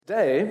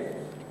Today,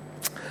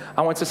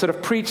 I want to sort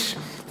of preach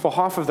for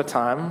half of the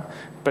time,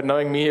 but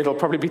knowing me, it'll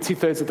probably be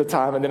 2/3 of the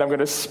time, and then I'm going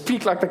to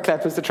speak like the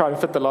clappers to try and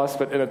fit the last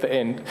bit in at the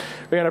end.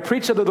 We're going to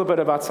preach a little bit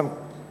about some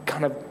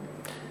kind of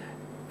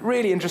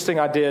really interesting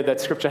idea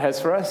that Scripture has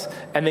for us,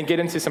 and then get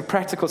into some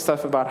practical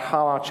stuff about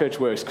how our church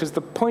works. Because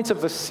the point of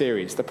this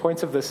series, the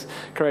point of this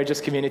Courageous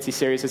Community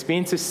series has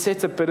been to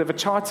set a bit of a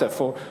charter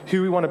for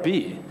who we want to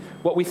be,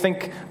 what we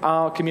think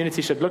our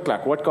community should look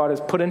like, what God has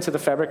put into the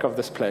fabric of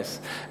this place.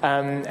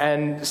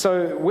 And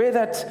so where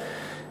that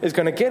is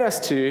going to get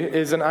us to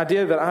is an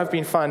idea that I've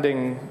been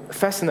finding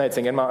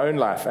fascinating in my own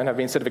life, and I've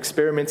been sort of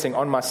experimenting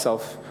on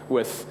myself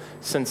with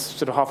since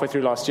sort of halfway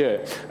through last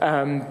year.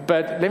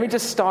 But let me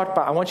just start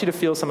by, I want you to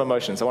feel some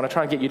emotions. I want to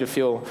try and get you to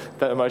feel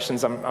the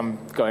emotions I'm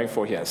going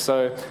for here.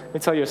 So let me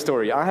tell you a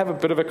story. I have a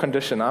bit of a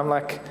condition. I'm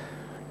like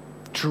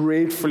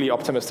dreadfully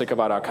optimistic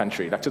about our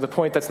country, like to the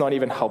point that's not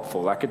even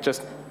helpful. Like it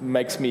just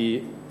makes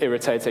me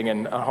irritating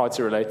and hard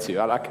to relate to.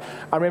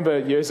 I remember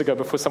years ago,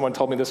 before someone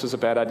told me this was a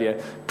bad idea,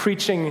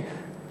 preaching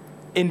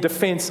in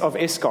defense of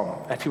Eskom,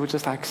 and people were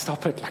just like,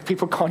 stop it, like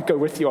people can't go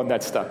with you on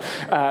that stuff.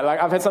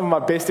 Like I've had some of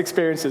my best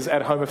experiences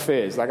at Home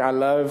Affairs. Like I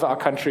love our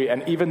country,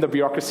 and even the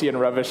bureaucracy and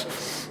rubbish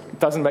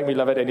doesn't make me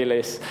love it any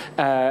less.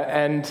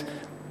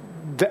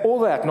 All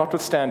that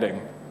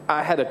notwithstanding,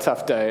 I had a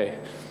tough day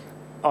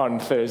on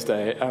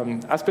Thursday.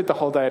 I spent the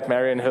whole day at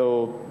Marion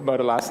Hill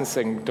Motor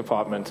Licensing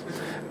Department.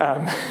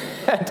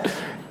 And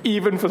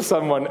even for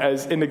someone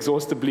as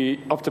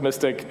inexhaustibly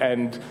optimistic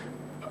and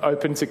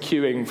open to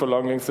queuing for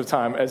long lengths of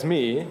time as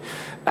me,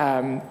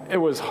 it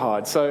was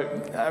hard. So,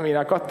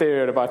 I got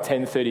there at about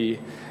 10:30,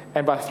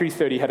 and by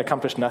 3:30 had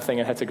accomplished nothing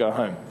and had to go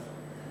home.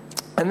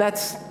 And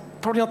that's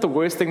probably not the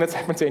worst thing that's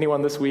happened to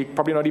anyone this week,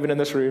 probably not even in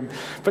this room.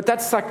 But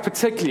that's like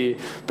particularly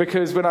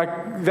because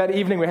that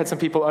evening we had some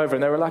people over,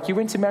 and they were like, you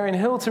went to Marion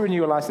Hill to renew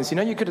your license. You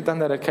know, you could have done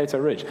that at Cato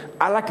Ridge.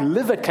 I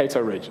live at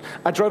Cato Ridge.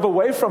 I drove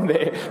away from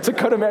there to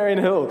go to Marion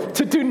Hill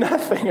to do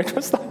nothing. It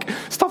was like,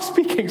 stop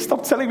speaking,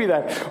 stop telling me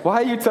that. Why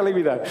are you telling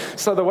me that?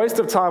 So the waste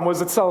of time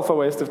was itself a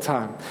waste of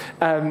time.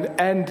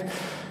 And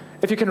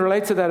if you can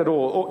relate to that at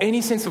all, or any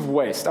sense of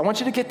waste, I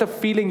want you to get the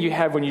feeling you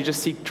have when you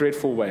just see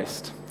dreadful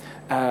waste.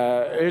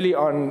 Early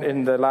on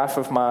in the life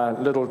of my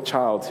little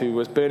child, who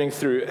was burning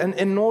through an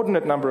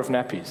inordinate number of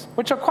nappies,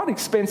 which are quite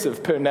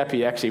expensive per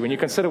nappy, actually, when you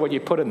consider what you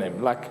put in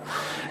them.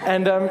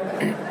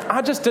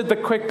 I just did the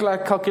quick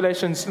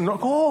calculations.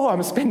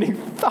 I'm spending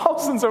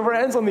thousands of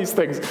rands on these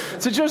things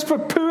to just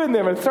put poo in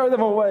them and throw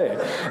them away.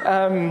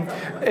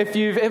 If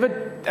you've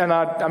ever, and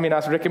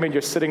I recommend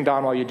you're sitting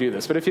down while you do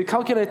this, but if you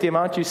calculate the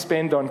amount you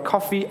spend on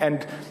coffee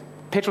and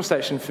petrol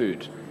station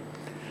food,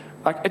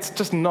 it's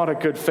just not a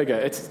good figure.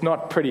 It's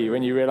not pretty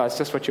when you realize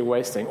just what you're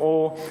wasting.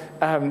 Or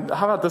how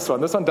about this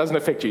one? This one doesn't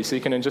affect you, so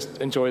you can just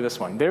enjoy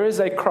this one. There is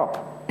a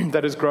crop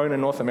that is grown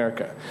in North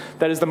America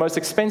that is the most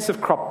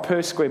expensive crop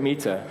per square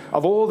meter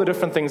of all the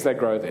different things they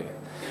grow there.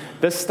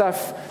 This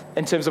stuff,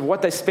 in terms of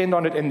what they spend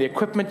on it and the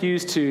equipment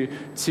used to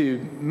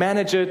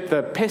manage it,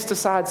 the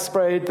pesticides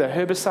sprayed, the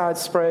herbicides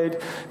sprayed,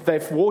 they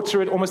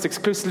water it almost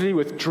exclusively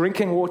with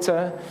drinking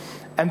water.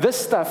 And this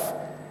stuff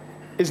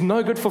is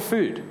no good for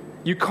food.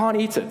 You can't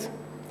eat it.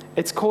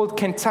 It's called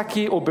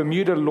Kentucky or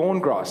Bermuda lawn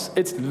grass.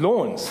 It's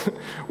lawns.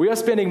 We are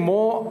spending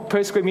more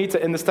per square meter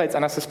in the States,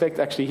 and I suspect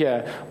actually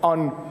here,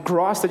 on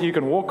grass that you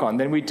can walk on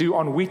than we do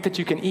on wheat that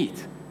you can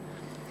eat.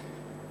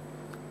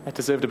 That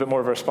deserved a bit more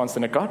of a response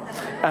than it got.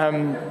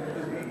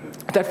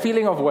 That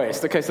feeling of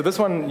waste. Okay, so this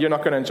one you're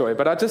not going to enjoy,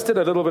 but I just did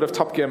a little bit of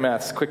Top Gear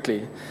maths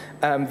quickly.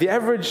 The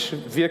average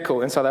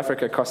vehicle in South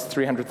Africa costs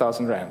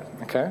 300,000 rand,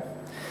 okay?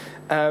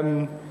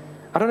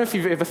 I don't know if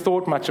you've ever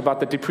thought much about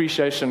the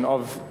depreciation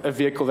of a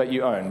vehicle that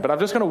you own, but I'm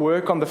just going to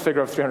work on the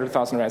figure of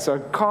 300,000 rand. So a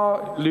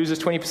car loses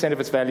 20% of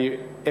its value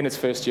in its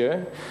first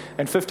year,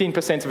 and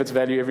 15% of its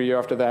value every year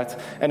after that,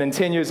 and in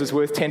 10 years is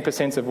worth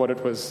 10% of what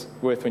it was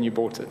worth when you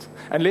bought it.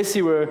 Unless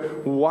you were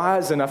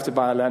wise enough to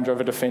buy a Land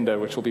Rover Defender,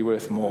 which will be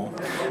worth more,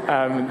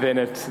 then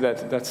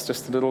that's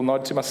just a little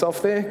nod to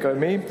myself there, go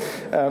me.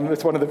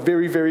 It's one of the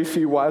very, very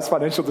few wise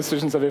financial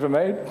decisions I've ever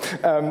made.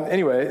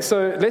 Anyway,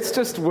 so let's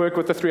just work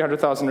with the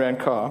 300,000 rand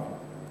car.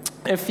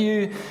 If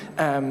you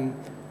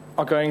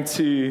are going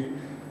to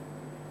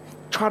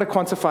try to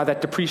quantify that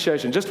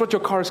depreciation, just what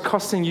your car is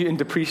costing you in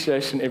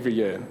depreciation every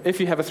year, if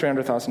you have a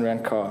 300,000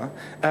 rand car,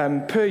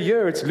 per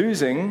year it's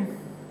losing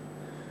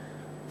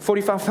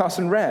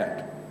 45,000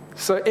 rand.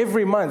 So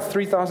every month,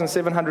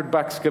 3,700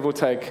 bucks, give or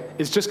take,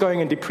 is just going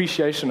in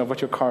depreciation of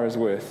what your car is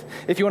worth.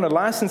 If you want to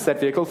license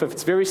that vehicle, if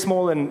it's very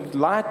small and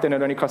light, then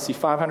it only costs you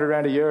 500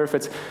 rand a year. If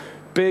it's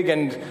big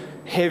and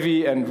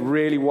heavy and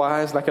really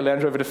wise like a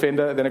Land Rover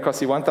Defender, then it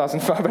costs you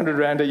 1,500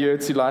 Rand a year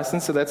to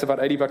license, so that's about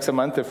 $80 a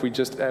month if we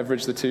just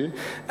average the two.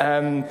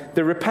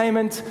 The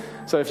repayment,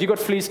 so if you got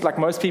fleeced like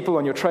most people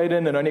on your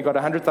trade-in and only got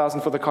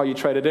 100,000 for the car you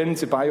traded in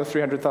to buy your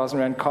 300,000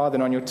 Rand car,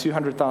 then on your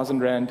 200,000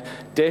 Rand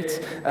debt,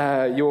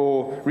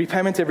 your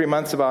repayment every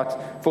month's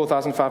about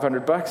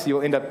 4,500 bucks.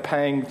 You'll end up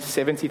paying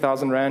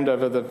 70,000 Rand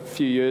over the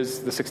few years,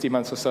 the 60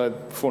 months or so,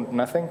 for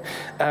nothing.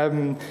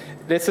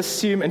 Let's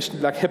assume,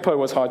 like Hippo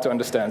was hard to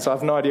understand, so I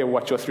have no idea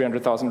what your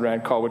 300,000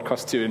 Rand car would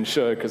cost to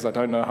insure, because I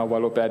don't know how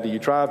well or badly you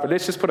drive, but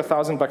let's just put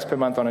 $1,000 per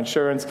month on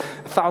insurance,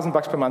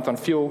 $1,000 per month on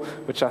fuel,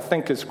 which I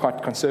think is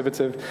quite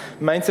conservative.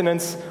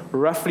 Maintenance,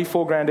 roughly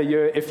 $4,000 a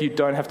year if you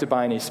don't have to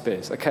buy any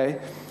spares, okay?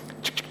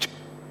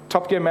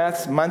 Top Gear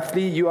maths,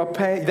 monthly, you are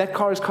paying, that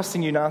car is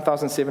costing you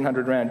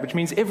 9,700 Rand, which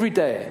means every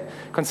day,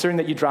 considering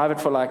that you drive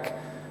it for like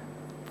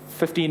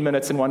 15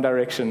 minutes in one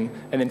direction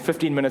and then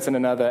 15 minutes in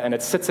another, and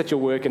it sits at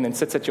your work and then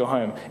sits at your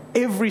home.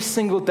 Every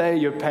single day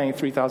you're paying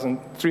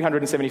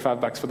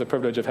 $375 for the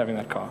privilege of having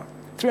that car.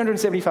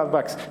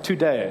 $375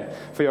 today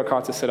for your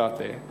car to sit out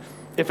there,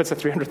 if it's a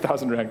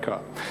 300,000 Rand car.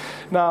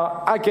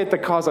 Now, I get the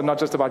cars are not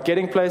just about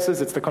getting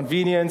places, it's the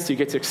convenience. You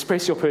get to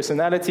express your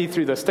personality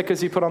through the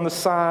stickers you put on the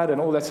side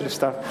and all that sort of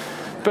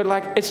stuff. But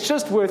like, it's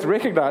just worth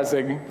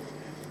recognizing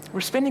we're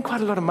spending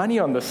quite a lot of money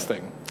on this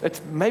thing. It's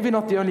maybe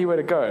not the only way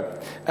to go.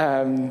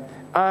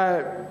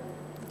 I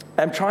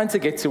am trying to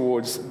get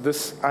towards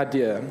this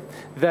idea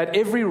that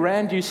every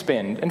Rand you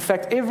spend, in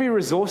fact, every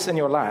resource in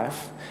your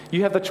life,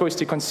 you have the choice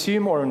to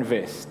consume or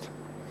invest.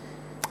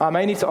 I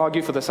may need to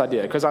argue for this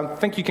idea, because I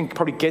think you can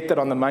probably get that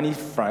on the money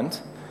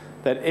front,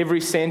 that every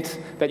cent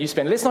that you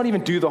spend, let's not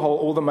even do the whole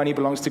all the money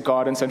belongs to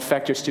God, and so in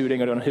fact you're stewarding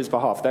it on his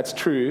behalf. That's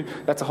true.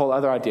 That's a whole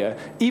other idea.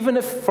 Even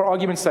if, for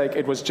argument's sake,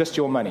 it was just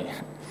your money,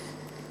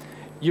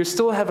 you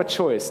still have a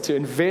choice to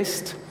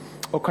invest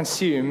or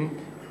consume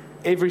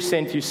every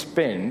cent you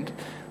spend.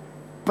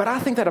 But I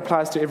think that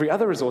applies to every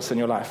other resource in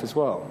your life as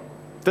well.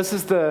 This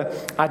is the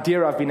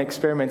idea I've been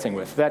experimenting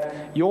with,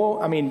 that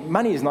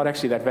money is not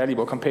actually that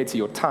valuable compared to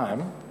your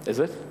time, is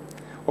it?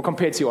 Or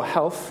compared to your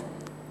health,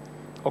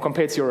 or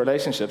compared to your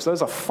relationships.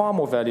 Those are far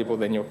more valuable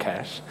than your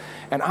cash.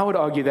 And I would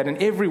argue that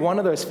in every one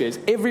of those spheres,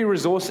 every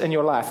resource in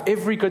your life,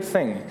 every good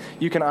thing,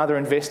 you can either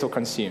invest or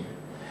consume.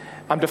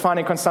 I'm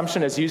defining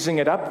consumption as using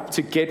it up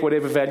to get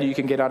whatever value you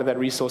can get out of that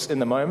resource in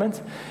the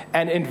moment.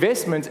 And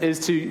investment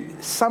is to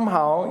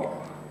somehow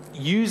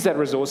use that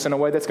resource in a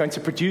way that's going to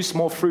produce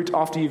more fruit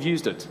after you've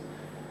used it.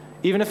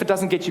 Even if it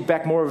doesn't get you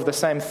back more of the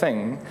same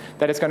thing,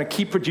 that it's going to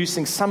keep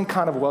producing some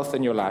kind of wealth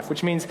in your life,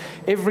 which means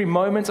every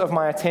moment of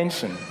my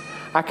attention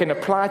I can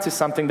apply to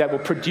something that will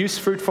produce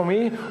fruit for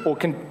me or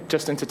can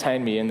just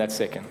entertain me in that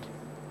second.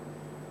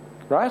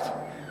 Right?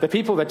 The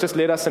people that just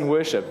led us in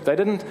worship, they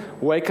didn't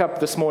wake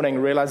up this morning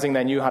realizing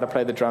they knew how to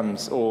play the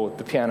drums or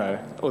the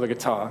piano or the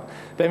guitar.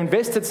 They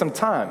invested some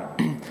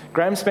time.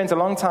 Graham spent a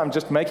long time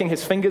just making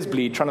his fingers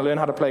bleed trying to learn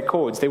how to play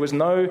chords. There was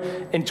no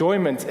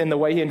enjoyment in the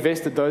way he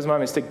invested those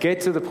moments to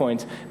get to the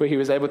point where he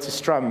was able to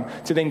strum,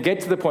 to then get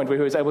to the point where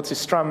he was able to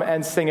strum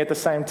and sing at the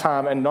same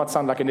time and not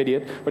sound like an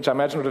idiot, which I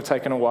imagine would have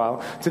taken a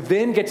while, to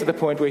then get to the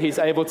point where he's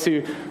able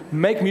to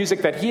make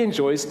music that he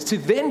enjoys, to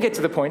then get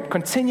to the point,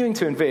 continuing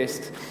to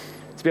invest,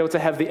 to be able to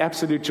have the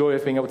absolute joy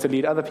of being able to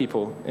lead other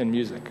people in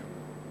music.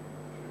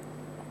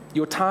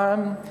 Your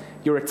time,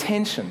 your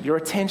attention,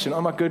 oh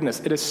my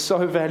goodness, it is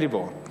so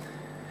valuable.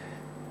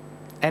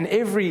 And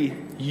every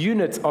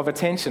unit of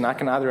attention I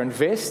can either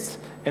invest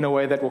in a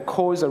way that will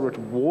cause a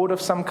reward of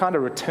some kind,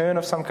 a return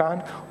of some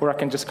kind, or I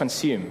can just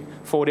consume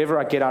for whatever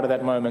I get out of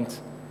that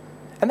moment.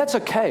 And that's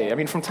okay. I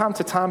mean, from time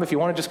to time, if you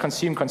want to just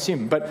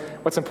consume. But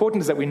what's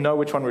important is that we know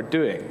which one we're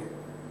doing.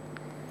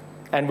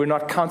 And we're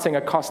not counting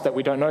a cost that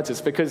we don't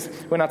notice. Because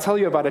when I tell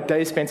you about a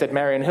day spent at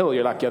Marion Hill,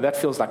 you're like, yeah, that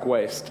feels like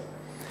waste.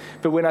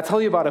 But when I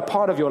tell you about a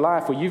part of your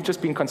life where you've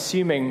just been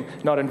consuming,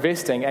 not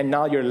investing, and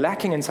now you're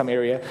lacking in some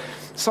area,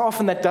 so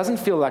often that doesn't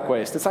feel like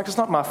waste. It's like, it's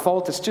not my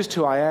fault, it's just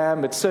who I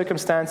am, it's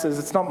circumstances,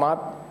 it's not my,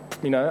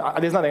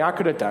 there's nothing I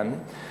could have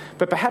done.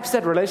 But perhaps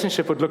that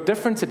relationship would look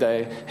different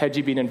today had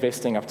you been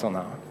investing up till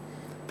now.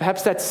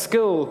 Perhaps that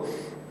skill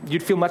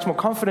you'd feel much more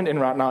confident in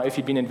right now if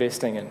you'd been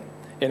investing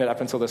in it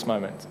up until this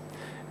moment.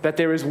 That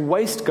there is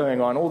waste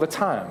going on all the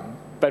time,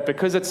 but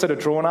because it's sort of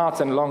drawn out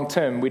and long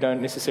term, we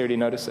don't necessarily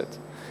notice it.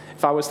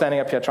 If I was standing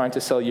up here trying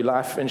to sell you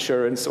life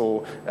insurance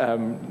or, if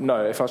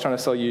I was trying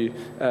to sell you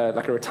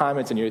like a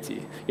retirement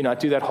annuity, I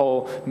do that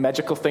whole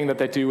magical thing that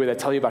they do where they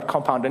tell you about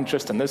compound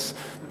interest and this,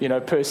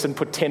 person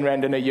put 10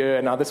 Rand in a year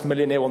and now this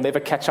millionaire will never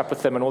catch up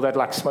with them and all that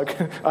like smoke.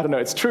 I don't know,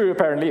 it's true,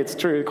 apparently it's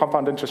true,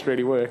 compound interest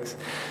really works.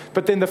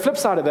 But then the flip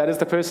side of that is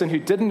the person who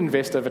didn't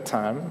invest over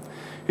time,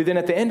 who then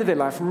at the end of their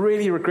life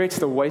really regrets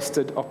the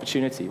wasted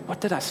opportunity. What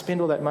did I spend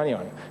all that money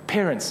on?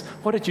 Parents,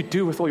 what did you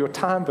do with all your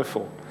time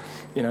before?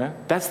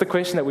 That's the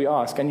question that we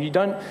ask. And you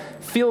don't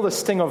feel the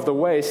sting of the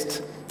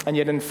waste, and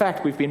yet in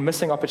fact we've been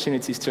missing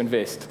opportunities to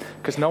invest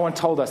because no one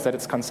told us that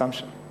it's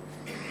consumption.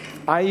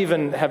 I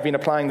even have been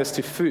applying this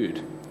to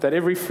food. that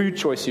every food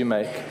choice you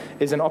make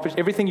is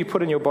everything you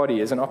put in your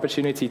body is an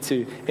opportunity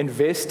to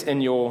invest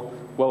in your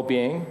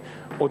well-being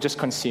or just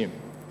consume.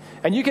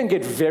 And you can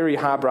get very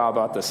highbrow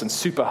about this and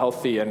super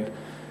healthy, and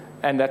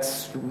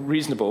that's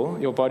reasonable.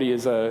 Your body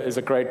is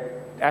a great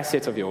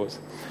asset of yours.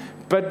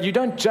 But you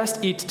don't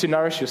just eat to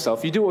nourish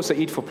yourself. You do also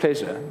eat for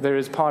pleasure. There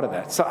is part of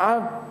that. So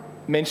I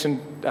mentioned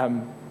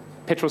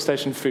petrol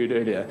station food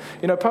earlier.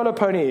 Polo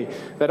Pony,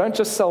 they don't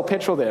just sell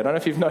petrol there. I don't know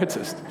if you've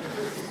noticed.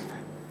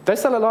 They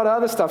sell a lot of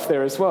other stuff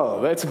there as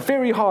well. It's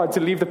very hard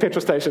to leave the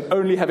petrol station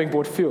only having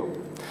bought fuel.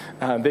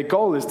 Their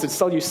goal is to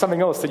sell you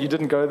something else that you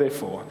didn't go there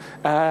for.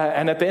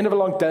 And at the end of a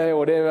long day or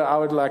whatever, I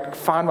would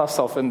find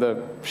myself in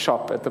the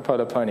shop at the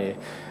Polo Pony.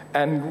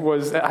 And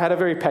I had a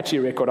very patchy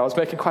record. I was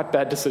making quite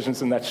bad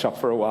decisions in that shop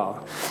for a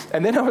while.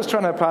 And then I was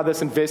trying to apply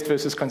this invest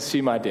versus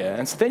consume idea.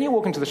 And so then you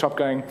walk into the shop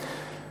going,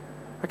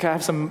 okay, I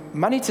have some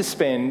money to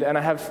spend, and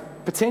I have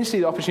potentially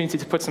the opportunity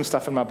to put some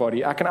stuff in my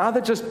body. I can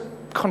either just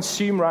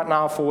consume right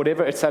now for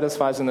whatever it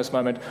satisfies in this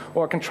moment,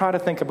 or I can try to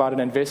think about an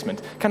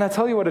investment. Can I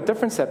tell you what a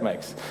difference that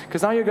makes?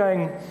 Because now you're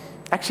going,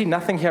 actually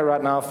nothing here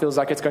right now feels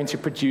like it's going to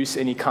produce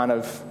any kind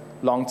of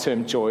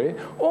long-term joy.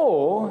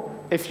 Or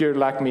if you're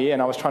like me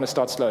and I was trying to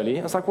start slowly,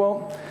 I was like,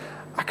 well,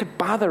 I could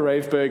buy the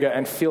Rave Burger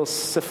and feel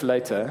stiff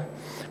later,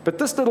 but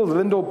this little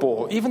Lindor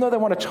ball, even though they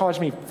want to charge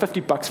me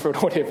 $50 for it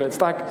or whatever,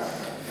 it's like,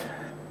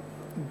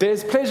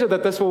 there's pleasure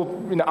that this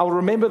will, I'll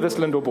remember this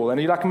Lindor ball,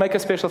 and you make a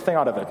special thing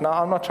out of it. Now,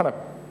 I'm not trying to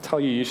tell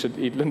you should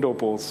eat Lindor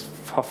balls,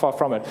 far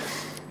from it.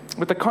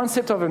 But the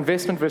concept of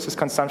investment versus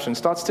consumption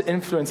starts to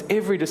influence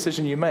every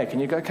decision you make.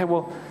 And you go, okay,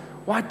 well,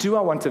 why do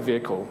I want a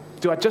vehicle?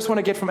 Do I just want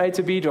to get from A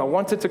to B? Do I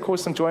want it to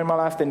cause some joy in my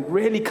life? Then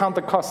really count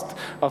the cost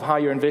of how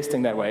you're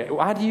investing that way.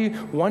 Why do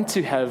you want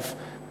to have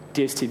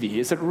DSTV?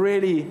 Is it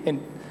really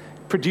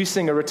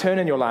producing a return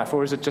in your life,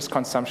 or is it just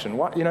consumption?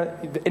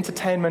 The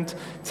entertainment,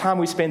 time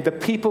we spend, the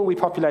people we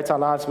populate our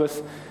lives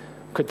with,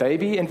 could they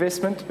be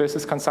investment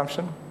versus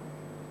consumption?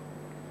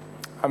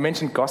 I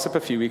mentioned gossip a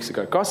few weeks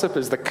ago. Gossip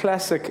is the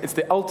classic, it's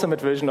the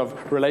ultimate version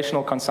of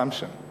relational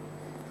consumption.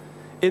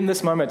 In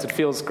this moment, it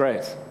feels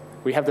great.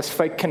 We have this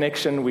fake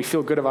connection, we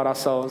feel good about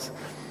ourselves.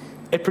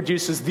 It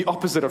produces the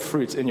opposite of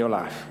fruit in your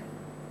life.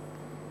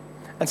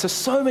 And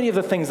so many of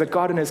the things that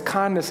God in his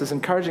kindness is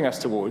encouraging us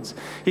towards,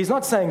 he's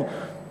not saying,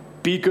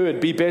 be good,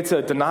 be better,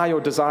 deny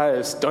your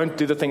desires, don't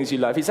do the things you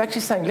love. He's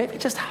actually saying, let me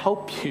just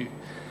help you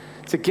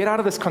to get out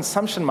of this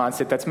consumption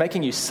mindset that's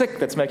making you sick,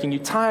 that's making you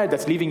tired,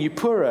 that's leaving you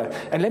poorer,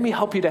 and let me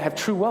help you to have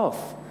true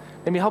wealth.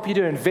 Let me help you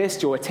to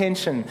invest your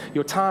attention,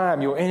 your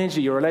time, your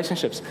energy, your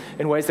relationships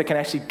in ways that can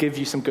actually give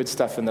you some good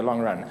stuff in the long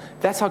run.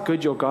 That's how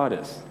good your God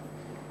is.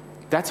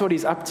 That's what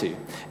he's up to.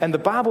 And the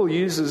Bible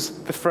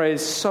uses the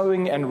phrase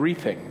sowing and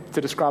reaping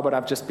to describe what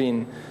I've just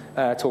been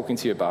talking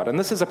to you about. And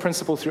this is a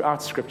principle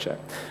throughout Scripture.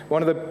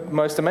 One of the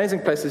most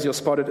amazing places you'll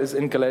spot it is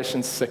in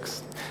Galatians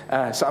 6.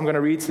 So I'm going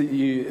to read to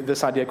you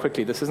this idea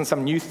quickly. This isn't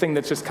some new thing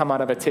that's just come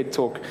out of a TED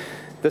talk.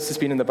 This has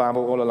been in the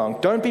Bible all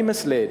along. Don't be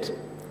misled.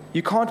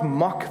 You can't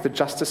mock the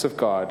justice of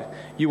God.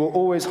 You will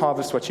always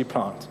harvest what you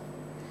plant.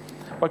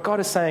 What God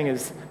is saying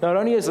is, not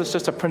only is this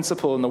just a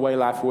principle in the way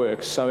life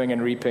works, sowing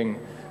and reaping,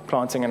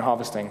 planting and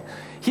harvesting,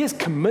 he is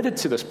committed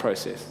to this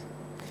process.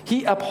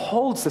 He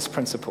upholds this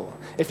principle.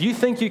 If you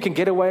think you can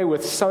get away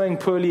with sowing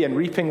poorly and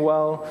reaping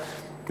well,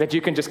 that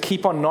you can just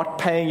keep on not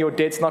paying your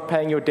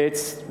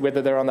debts,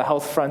 whether they're on the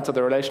health front or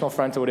the relational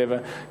front or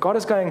whatever, God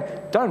is going,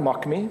 don't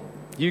mock me.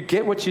 You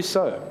get what you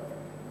sow.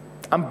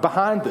 I'm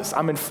behind this.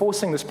 I'm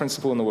enforcing this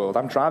principle in the world.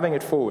 I'm driving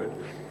it forward.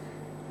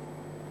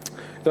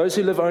 Those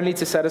who live only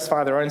to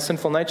satisfy their own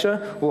sinful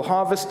nature will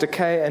harvest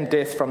decay and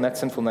death from that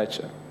sinful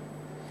nature.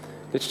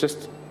 Let's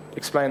just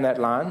explain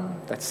that line.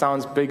 That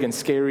sounds big and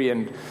scary,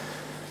 and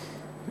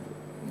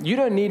you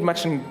don't need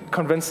much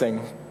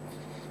convincing.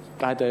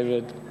 Bye,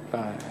 David.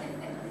 Bye.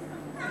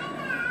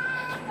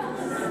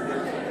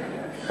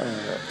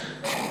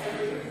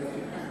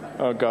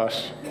 Oh,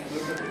 gosh.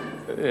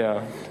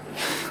 Yeah.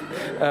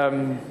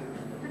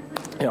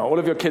 All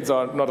of your kids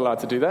are not allowed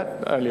to do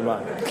that, only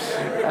mine.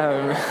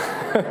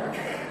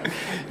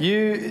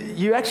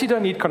 You actually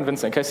don't need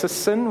convincing. Okay, so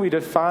sin we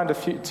defined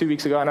 2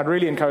 weeks ago, and I'd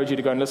really encourage you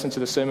to go and listen to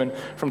the sermon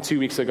from 2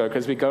 weeks ago,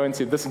 because we go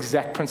into this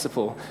exact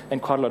principle in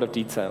quite a lot of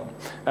detail.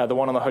 The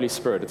one on the Holy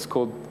Spirit. It's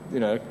called,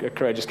 A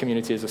Courageous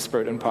Community is a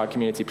Spirit-empowered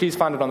community. Please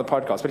find it on the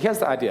podcast. But here's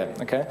the idea,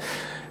 okay?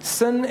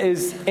 Sin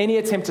is any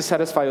attempt to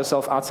satisfy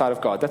yourself outside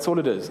of God. That's all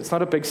it is. It's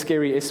not a big,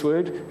 scary S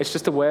word. It's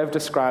just a way of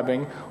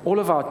describing all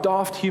of our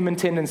daft human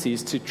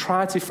tendencies to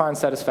try to find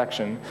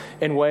satisfaction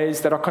in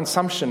ways that are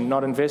consumption,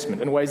 not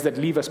investment, in ways that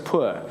leave us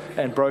poor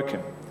and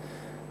broken.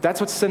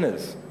 That's what sin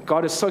is.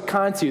 God is so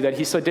kind to you that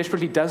he so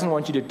desperately doesn't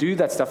want you to do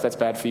that stuff that's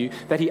bad for you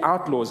that he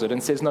outlaws it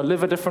and says, no,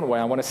 live a different way.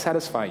 I want to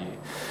satisfy you.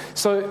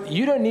 So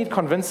you don't need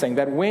convincing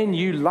that when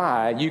you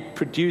lie, you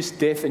produce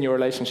death in your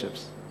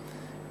relationships.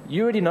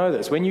 You already know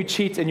this. When you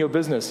cheat in your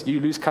business, you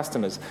lose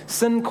customers.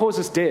 Sin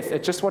causes death.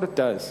 It's just what it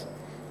does.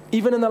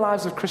 even in the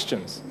lives of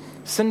Christians.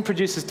 Sin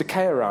produces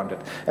decay around it.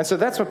 And so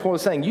that's what Paul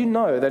is saying. You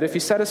know that if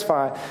you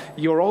satisfy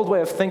your old way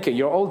of thinking,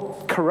 your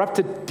old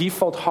corrupted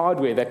default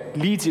hardware that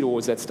leads you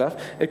towards that stuff,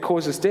 it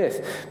causes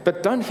death.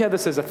 But don't hear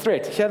this as a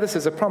threat. Hear this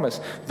as a promise.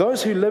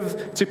 Those who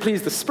live to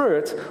please the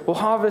Spirit will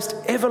harvest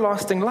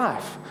everlasting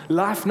life.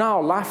 Life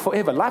now, life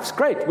forever. Life's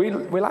great. We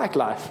like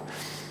life.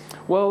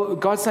 Well,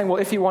 God's saying,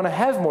 well, if you want to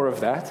have more of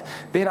that,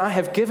 then I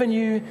have given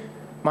you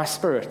my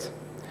Spirit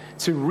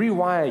to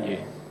rewire you.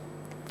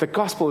 The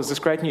gospel is this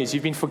great news.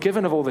 You've been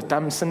forgiven of all the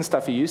dumb sin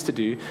stuff you used to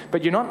do,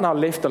 but you're not now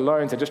left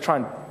alone to just try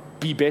and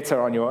be better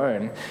on your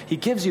own. He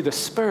gives you the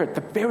Spirit.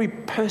 The very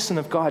person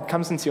of God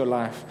comes into your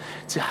life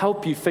to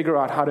help you figure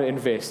out how to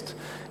invest.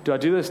 Do I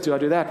do this? Do I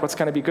do that? What's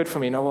going to be good for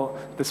me? No, well,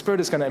 the Spirit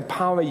is going to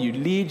empower you,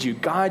 lead you,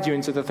 guide you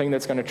into the thing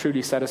that's going to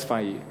truly satisfy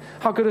you.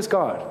 How good is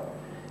God?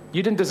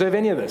 You didn't deserve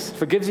any of this.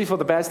 Forgives you for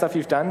the bad stuff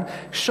you've done,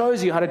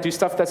 shows you how to do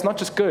stuff that's not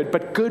just good,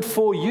 but good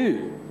for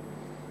you.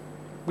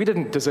 We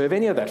didn't deserve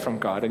any of that from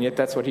God, and yet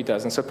that's what he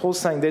does. And so Paul's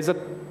saying there's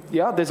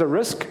a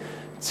risk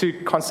to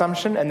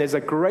consumption, and there's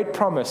a great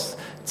promise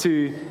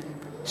to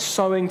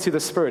sowing to the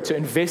Spirit, to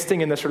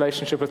investing in this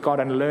relationship with God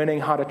and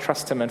learning how to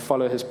trust him and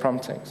follow his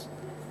promptings.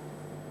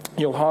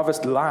 You'll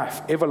harvest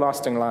life,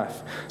 everlasting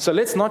life. So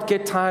let's not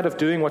get tired of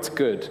doing what's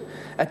good.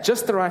 At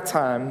just the right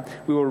time,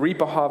 we will reap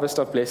a harvest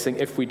of blessing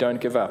if we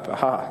don't give up.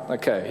 Aha,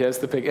 okay, here's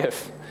the big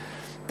if.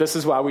 This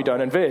is why we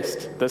don't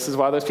invest. This is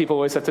why those people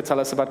always have to tell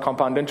us about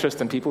compound interest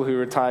and people who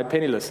retired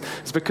penniless.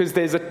 It's because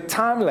there's a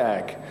time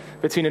lag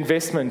between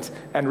investment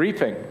and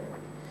reaping.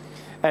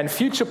 And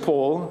future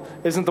Paul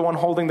isn't the one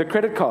holding the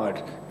credit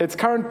card. It's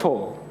current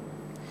Paul.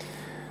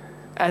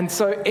 And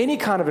so any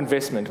kind of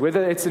investment,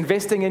 whether it's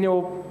investing in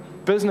your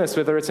business,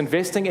 whether it's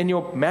investing in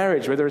your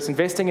marriage, whether it's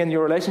investing in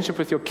your relationship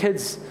with your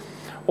kids,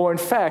 or in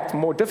fact,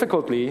 more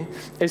difficultly,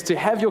 is to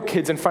have your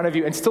kids in front of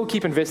you and still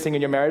keep investing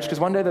in your marriage, because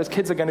one day those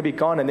kids are going to be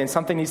gone and then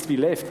something needs to be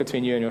left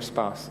between you and your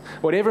spouse.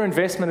 Whatever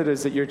investment it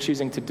is that you're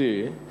choosing to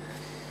do,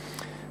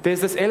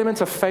 there's this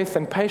element of faith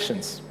and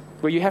patience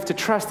where you have to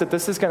trust that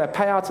this is going to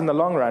pay out in the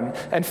long run,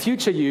 and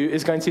future you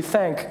is going to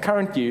thank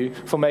current you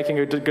for making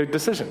a good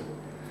decision.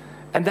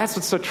 And that's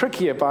what's so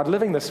tricky about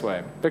living this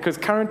way, because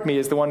current me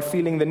is the one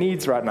feeling the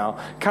needs right now.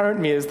 Current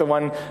me is the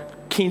one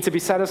keen to be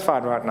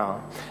satisfied right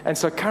now. And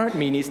so current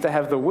me needs to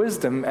have the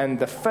wisdom and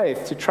the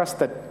faith to trust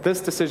that this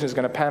decision is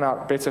going to pan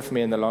out better for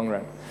me in the long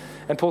run.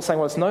 And Paul's saying,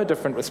 well, it's no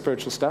different with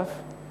spiritual stuff,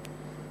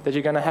 that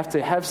you're going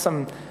to have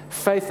some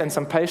faith and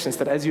some patience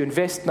that as you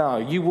invest now,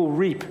 you will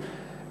reap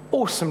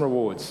awesome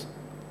rewards,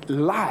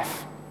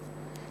 life.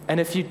 And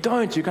if you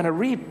don't, you're going to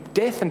reap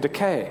death and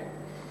decay.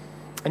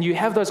 And you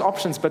have those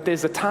options, but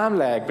there's a time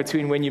lag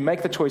between when you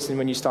make the choice and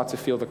when you start to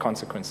feel the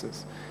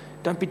consequences.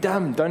 Don't be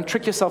dumb. Don't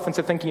trick yourself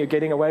into thinking you're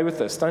getting away with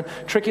this. Don't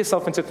trick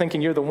yourself into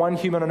thinking you're the one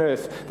human on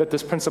earth that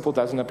this principle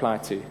doesn't apply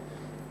to.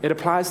 It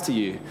applies to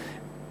you,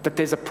 but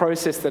there's a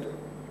process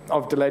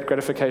of delayed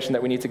gratification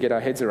that we need to get our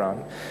heads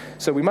around.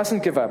 So we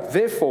mustn't give up.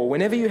 Therefore,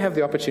 whenever you have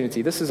the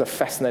opportunity, this is a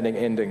fascinating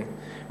ending,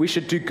 we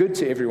should do good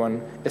to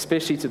everyone,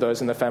 especially to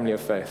those in the family of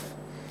faith.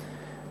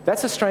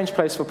 That's a strange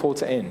place for Paul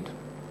to end.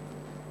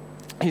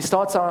 He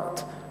starts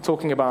out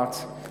talking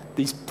about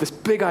this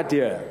big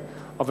idea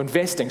of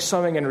investing,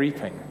 sowing, and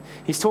reaping.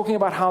 He's talking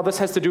about how this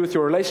has to do with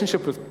your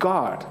relationship with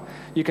God.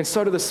 You can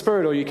sow to the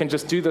Spirit, or you can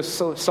just do the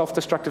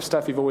self-destructive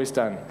stuff you've always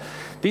done.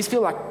 These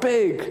feel like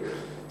big,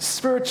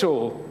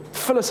 spiritual,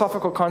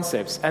 philosophical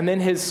concepts. And then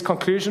his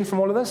conclusion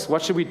from all of this,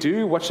 what should we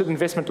do? What should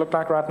investment look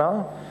like right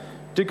now?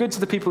 Do good to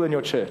the people in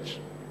your church.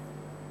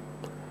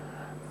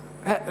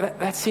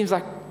 That seems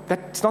like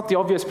that's not the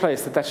obvious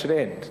place that should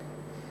end.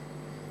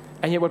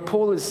 And yet what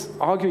Paul is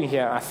arguing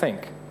here, I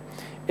think,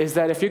 is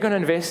that if you're going to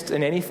invest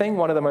in anything,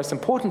 one of the most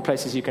important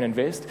places you can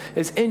invest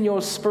is in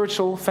your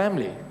spiritual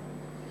family.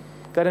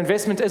 That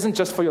investment isn't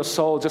just for your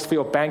soul, just for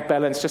your bank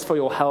balance, just for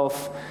your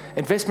health.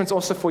 Investment's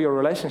also for your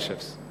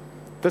relationships.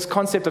 This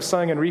concept of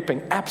sowing and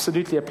reaping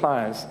absolutely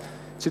applies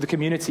to the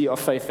community of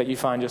faith that you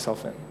find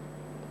yourself in.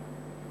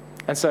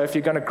 And so if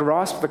you're going to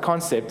grasp the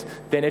concept,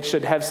 then it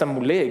should have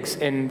some legs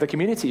in the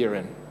community you're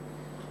in.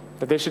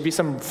 That there should be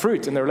some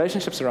fruit in the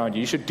relationships around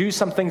you. You should do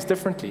some things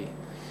differently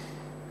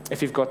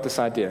if you've got this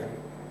idea.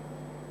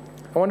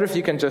 I wonder if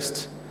you can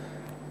just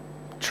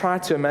try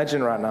to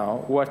imagine right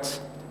now what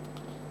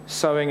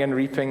sowing and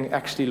reaping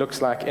actually looks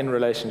like in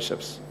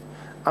relationships.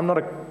 I'm not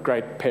a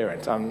great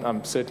parent.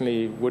 I'm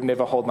certainly would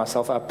never hold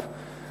myself up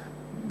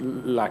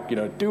like,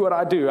 do what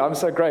I do. I'm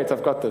so great.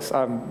 I've got this.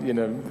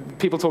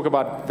 People talk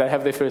about they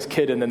have their first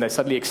kid and then they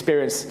suddenly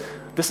experience,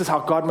 this is how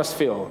God must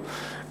feel.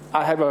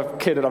 I have a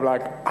kid and I'm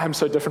like, I'm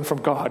so different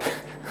from God.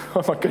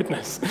 Oh my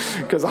goodness.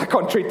 Because I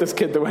can't treat this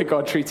kid the way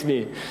God treats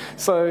me.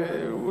 So,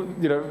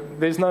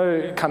 there's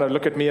no kind of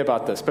look at me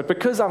about this. But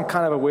because I'm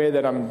kind of aware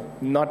that I'm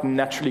not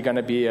naturally going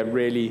to be a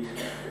really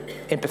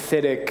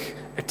empathetic,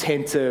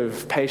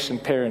 attentive,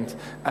 patient parent,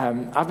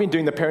 I've been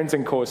doing the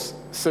parenting course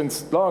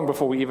since long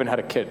before we even had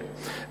a kid.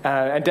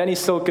 And Danny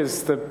Silk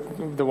is the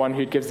one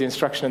who gives the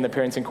instruction in the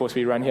parenting course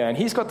we run here. And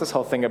he's got this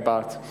whole thing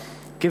about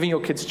giving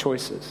your kids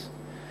choices.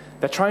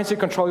 That trying to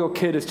control your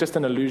kid is just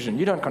an illusion.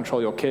 You don't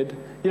control your kid.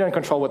 You don't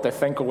control what they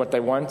think or what they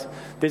want.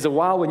 There's a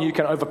while when you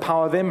can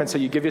overpower them, and so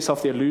you give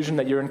yourself the illusion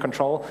that you're in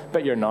control,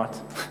 but you're not.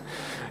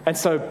 And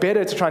so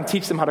better to try and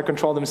teach them how to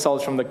control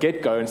themselves from the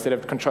get-go instead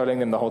of controlling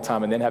them the whole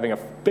time and then having a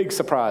big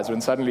surprise when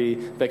suddenly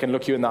they can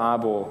look you in the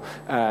eyeball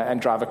and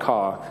drive a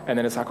car. And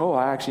then it's like, oh,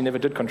 I actually never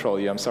did control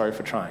you. I'm sorry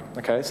for trying.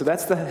 Okay, so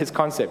that's his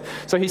concept.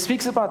 So he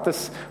speaks about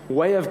this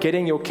way of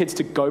getting your kids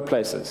to go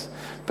places.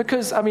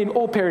 Because, I mean,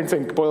 all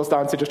parenting boils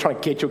down to just trying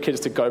to get your kids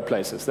to go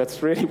places.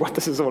 That's really what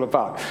this is all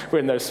about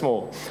when they're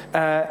small.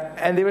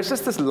 And there was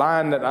just this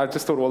line that I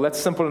just thought, well, that's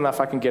simple enough.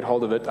 I can get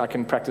hold of it. I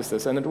can practice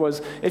this. And it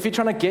was, if you're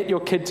trying to get your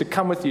kid to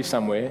come with you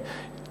somewhere,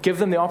 give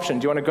them the option.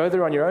 Do you want to go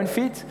there on your own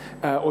feet,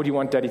 or do you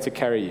want daddy to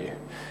carry you?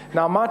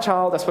 Now, my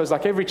child, I suppose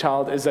like every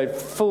child, is a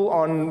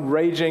full-on,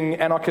 raging,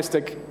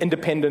 anarchistic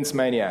independence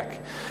maniac.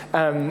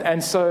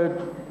 And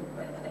so,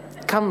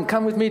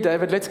 come with me,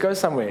 David, let's go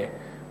somewhere.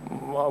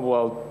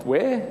 Well,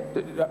 where?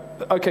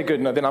 Okay, good.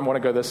 No, then I want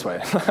to go this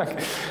way.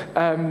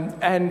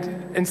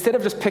 And instead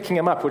of just picking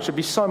him up, which would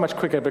be so much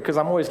quicker because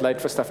I'm always late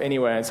for stuff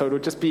anyway, and so it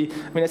would just be,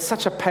 I mean, it's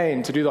such a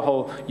pain to do the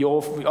whole,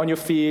 you're on your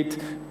feet,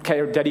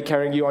 daddy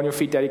carrying you, on your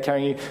feet, daddy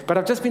carrying you. But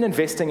I've just been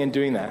investing in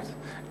doing that,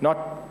 not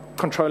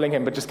controlling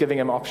him, but just giving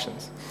him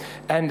options.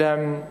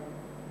 And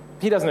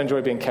he doesn't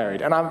enjoy being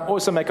carried. And I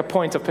also make a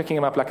point of picking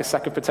him up like a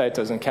sack of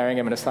potatoes and carrying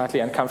him in a slightly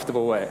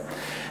uncomfortable way.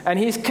 And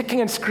he's kicking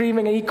and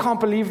screaming, and he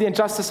can't believe the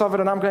injustice of it.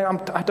 And I'm going,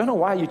 I don't know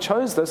why you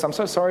chose this. I'm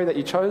so sorry that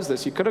you chose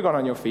this. You could have gone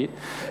on your feet.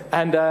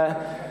 And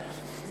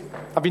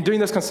I've been doing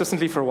this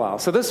consistently for a while.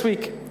 So this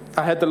week,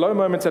 I had the low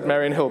moments at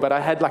Marion Hill, but I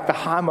had like the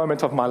high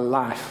moment of my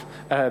life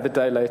the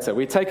day later.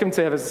 We take him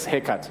to have his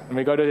haircut, and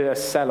we go to a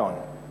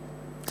salon.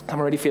 I'm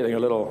already feeling a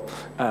little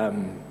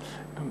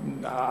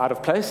out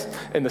of place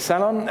in the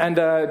salon, and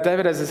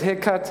David has his hair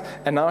cut,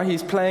 and now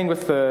he's playing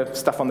with the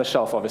stuff on the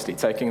shelf, obviously,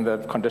 taking the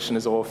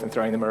conditioners off and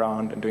throwing them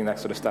around and doing that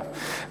sort of stuff.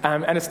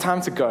 And it's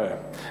time to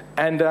go.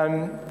 And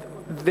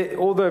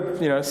all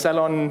the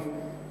salon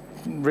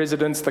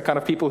residents, the kind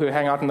of people who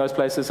hang out in those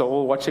places, are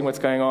all watching what's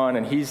going on,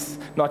 and he's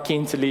not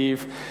keen to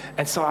leave.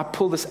 And so I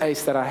pull this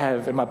ace that I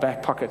have in my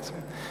back pocket.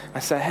 I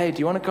say, hey, do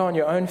you want to go on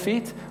your own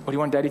feet, or do you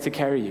want daddy to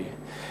carry you?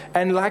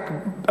 And like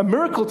a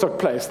miracle took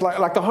place,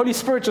 like the Holy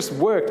Spirit just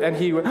worked, and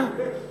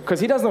because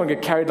he doesn't want to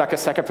get carried like a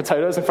sack of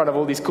potatoes in front of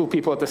all these cool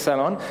people at the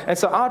salon. And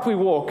so out we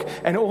walk,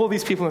 and all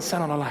these people in the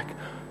salon are like,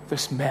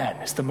 this man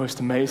is the most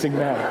amazing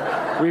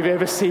man we've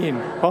ever seen.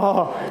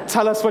 Oh,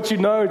 tell us what you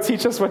know,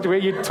 teach us where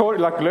you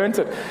learned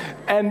it.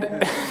 And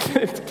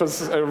it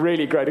was a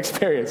really great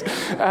experience.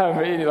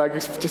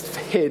 Just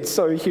head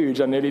so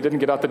huge, I nearly didn't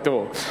get out the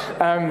door.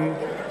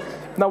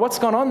 Now, what's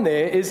gone on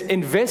there is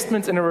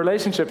investment in a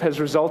relationship has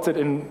resulted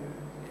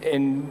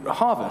in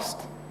harvest.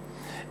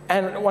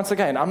 And once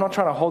again, I'm not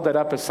trying to hold that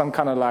up as some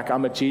kind of like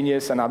I'm a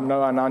genius and I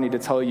now need to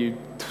tell you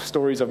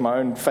stories of my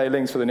own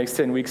failings for the next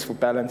 10 weeks for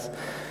balance.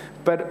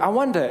 But I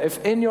wonder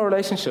if in your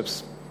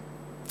relationships,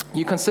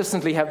 you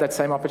consistently have that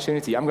same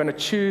opportunity. I'm going to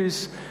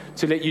choose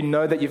to let you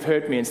know that you've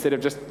hurt me instead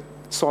of just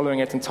swallowing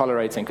it and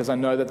tolerating, because I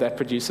know that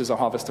produces a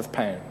harvest of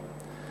pain.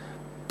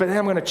 But then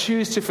I'm going to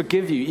choose to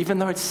forgive you, even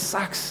though it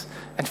sucks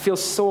and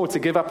feels sore to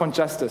give up on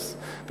justice,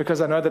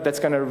 because I know that's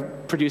going to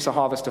produce a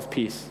harvest of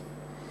peace.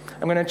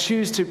 I'm going to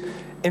choose to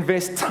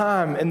invest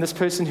time in this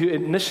person who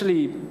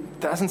initially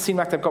doesn't seem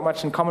like they've got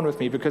much in common with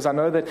me, because I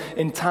know that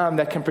in time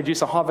that can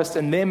produce a harvest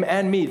in them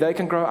and me. They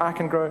can grow, I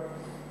can grow.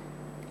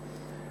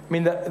 I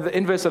mean, the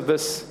inverse of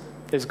this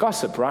is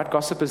gossip, right?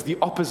 Gossip is the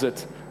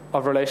opposite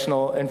of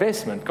relational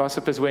investment.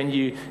 Gossip is when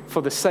you,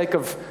 for the sake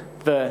of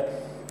the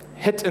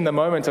hit in the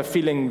moment of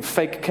feeling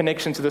fake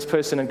connection to this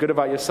person and good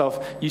about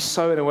yourself, you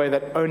sow in a way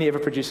that only ever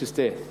produces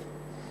death.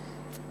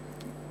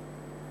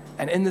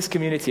 And in this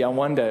community, I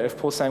wonder if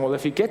Paul's saying, well,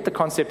 if you get the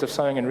concept of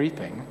sowing and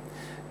reaping,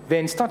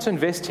 then start to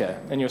invest here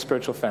in your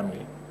spiritual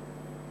family.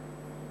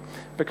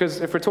 Because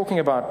if we're talking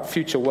about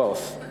future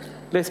wealth,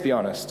 let's be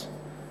honest,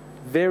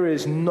 there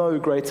is no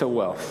greater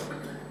wealth.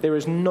 There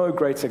is no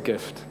greater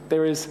gift.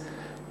 There is,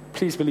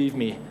 please believe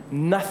me,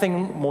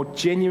 nothing more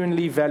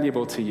genuinely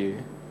valuable to you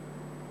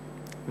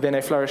than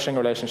a flourishing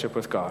relationship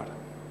with God.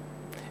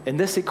 In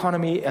this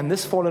economy and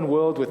this fallen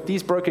world with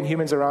these broken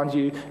humans around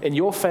you, in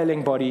your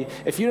failing body,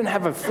 if you don't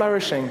have a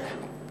flourishing,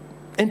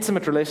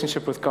 intimate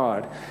relationship with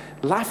God,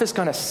 life is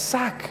going to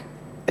suck.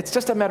 It's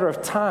just a matter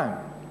of time.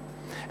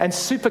 And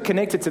super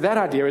connected to that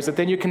idea is that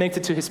then you're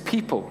connected to his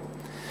people.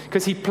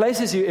 Because he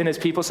places you in his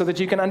people so that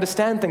you can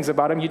understand things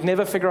about him you'd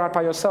never figure out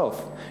by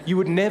yourself. You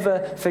would never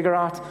figure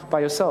out by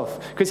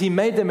yourself. Because he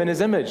made them in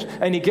his image,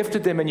 and he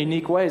gifted them in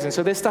unique ways. And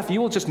so there's stuff you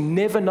will just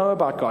never know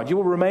about God. You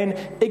will remain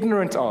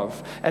ignorant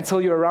of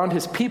until you're around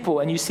his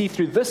people, and you see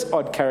through this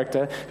odd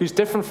character who's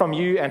different from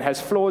you and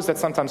has flaws that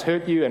sometimes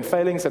hurt you and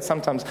failings that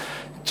sometimes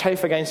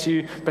chafe against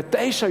you. But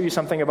they show you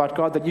something about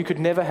God that you could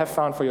never have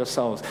found for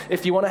yourselves.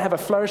 If you want to have a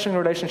flourishing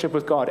relationship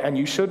with God, and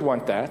you should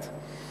want that,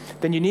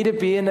 then you need to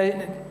be in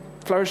a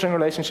flourishing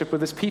relationship with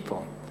his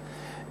people.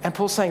 And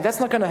Paul's saying that's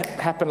not going to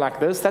happen like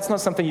this. That's not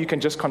something you can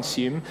just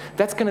consume.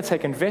 That's going to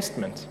take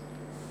investment.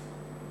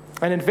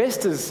 And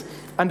investors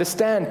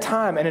understand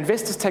time, and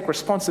investors take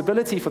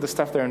responsibility for the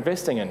stuff they're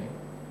investing in.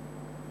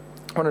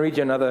 I want to read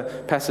you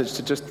another passage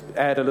to just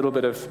add a little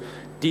bit of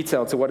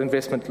detail to what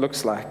investment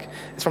looks like.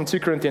 It's from 2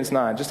 Corinthians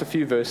 9, just a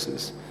few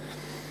verses.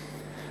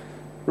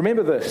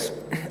 Remember this: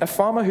 a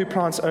farmer who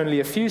plants only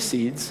a few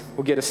seeds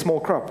will get a small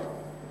crop,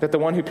 but the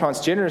one who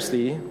plants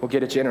generously will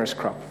get a generous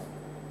crop.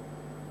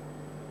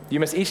 You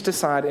must each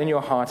decide in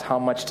your heart how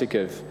much to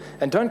give.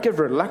 And don't give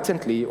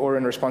reluctantly or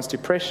in response to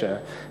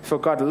pressure, for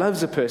God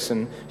loves a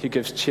person who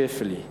gives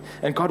cheerfully.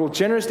 And God will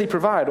generously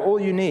provide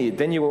all you need.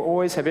 Then you will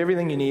always have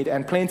everything you need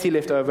and plenty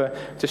left over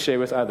to share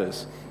with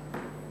others.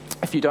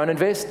 If you don't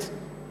invest,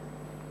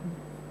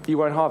 you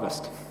won't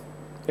harvest.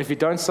 If you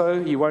don't sow,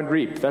 you won't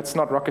reap. That's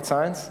not rocket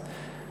science.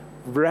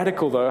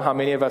 Radical, though, how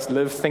many of us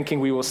live thinking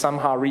we will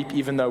somehow reap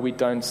even though we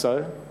don't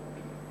sow.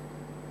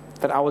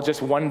 That I will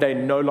just one day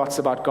know lots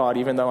about God,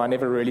 even though I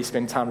never really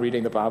spend time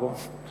reading the Bible.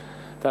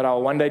 That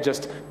I'll one day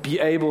just be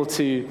able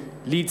to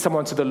lead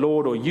someone to the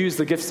Lord or use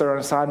the gifts that are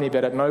inside me,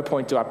 but at no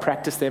point do I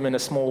practice them in a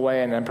small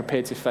way and I'm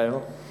prepared to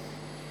fail.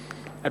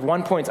 At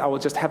one point, I will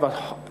just have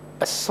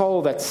a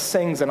soul that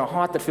sings and a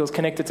heart that feels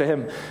connected to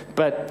Him.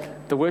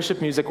 But the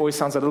worship music always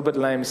sounds a little bit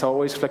lame, so I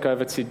always flick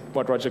over to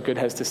what Roger Good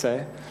has to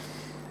say.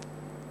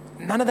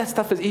 None of that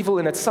stuff is evil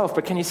in itself,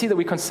 but can you see that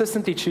we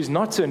consistently choose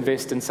not to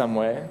invest in some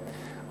way?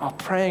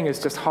 Praying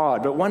is just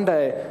hard. But one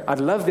day, I'd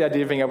love the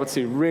idea of being able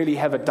to really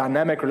have a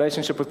dynamic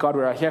relationship with God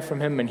where I hear from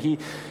Him and He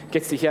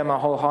gets to hear my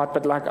whole heart.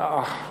 But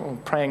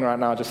praying right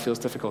now just feels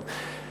difficult.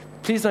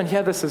 Please don't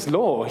hear this as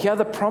law. Hear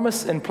the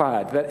promise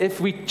implied that if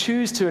we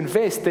choose to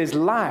invest, there's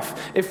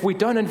life. If we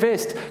don't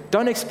invest,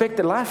 don't expect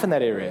a life in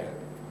that area.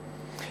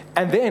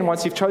 And then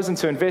once you've chosen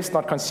to invest,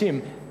 not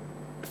consume,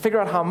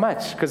 figure out how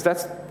much, because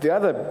that's the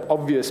other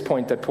obvious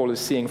point that Paul is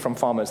seeing from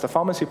farmers. The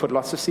farmers who put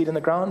lots of seed in the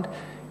ground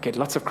get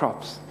lots of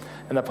crops.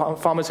 And the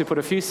farmers who put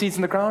a few seeds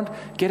in the ground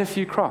get a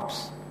few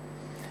crops.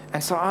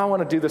 And so I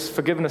want to do this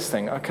forgiveness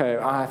thing. Okay,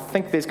 I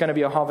think there's going to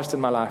be a harvest in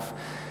my life.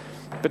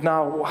 But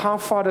now, how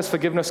far does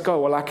forgiveness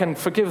go? Well, I can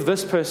forgive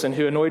this person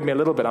who annoyed me a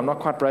little bit. I'm not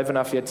quite brave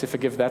enough yet to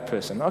forgive that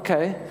person.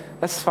 Okay,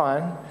 that's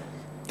fine.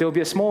 There'll be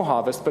a small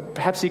harvest, but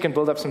perhaps you can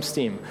build up some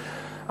steam.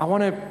 I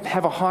want to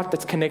have a heart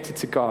that's connected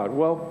to God.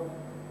 Well,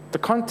 the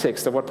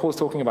context of what Paul's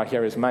talking about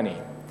here is money.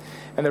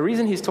 And the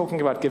reason he's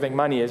talking about giving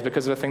money is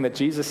because of the thing that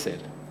Jesus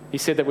said. He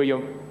said that where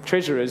your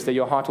treasure is, there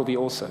your heart will be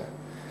also.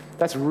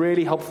 That's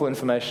really helpful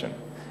information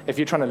if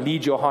you're trying to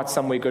lead your heart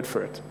somewhere good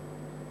for it.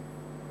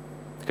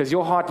 Because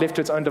your heart, left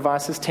to its own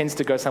devices, tends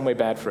to go somewhere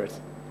bad for it.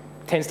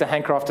 Tends to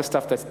hanker after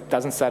stuff that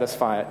doesn't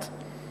satisfy it.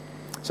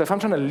 So if I'm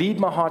trying to lead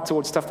my heart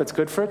towards stuff that's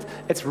good for it,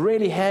 it's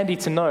really handy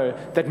to know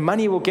that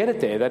money will get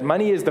it there. That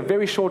money is the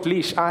very short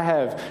leash I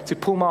have to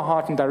pull my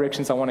heart in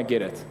directions I want to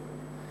get it.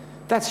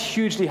 That's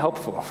hugely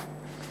helpful.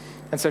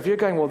 And so if you're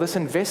going, well, this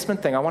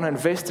investment thing, I want to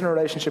invest in a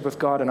relationship with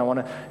God and I want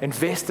to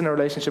invest in a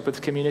relationship with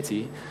the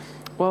community,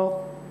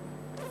 well,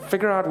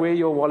 figure out where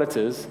your wallet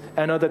is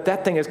and know that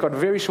that thing has got a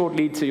very short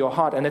lead to your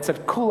heart, and it's a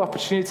cool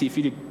opportunity for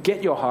you to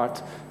get your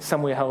heart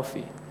somewhere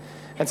healthy.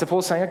 And so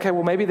Paul's saying, okay,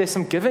 well, maybe there's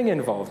some giving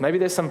involved. Maybe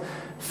there's some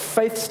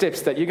faith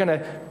steps that you're going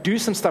to do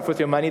some stuff with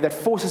your money that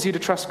forces you to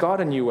trust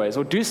God in new ways,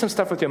 or do some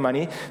stuff with your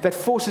money that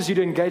forces you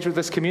to engage with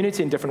this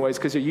community in different ways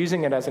because you're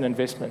using it as an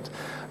investment.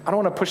 I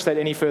don't want to push that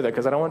any further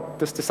because I don't want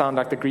this to sound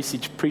like the greasy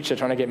preacher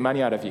trying to get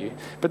money out of you.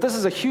 But this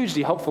is a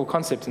hugely helpful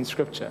concept in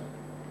Scripture.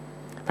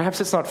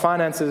 Perhaps it's not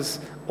finances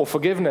or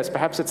forgiveness.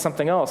 Perhaps it's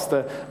something else.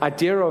 The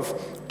idea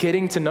of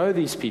getting to know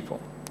these people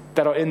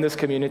that are in this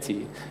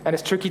community. And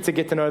it's tricky to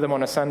get to know them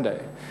on a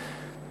Sunday.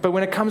 But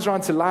when it comes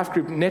around to life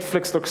group,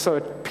 Netflix looks so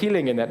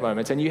appealing in that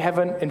moment, and you have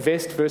an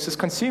invest versus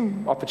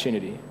consume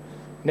opportunity.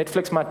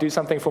 Netflix might do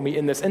something for me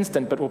in this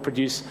instant, but will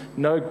produce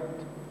no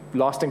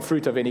lasting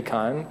fruit of any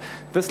kind.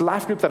 This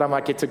life group that I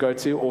might get to go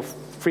to, or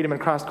Freedom in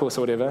Christ course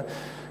or whatever,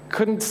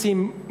 couldn't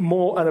seem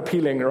more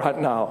unappealing right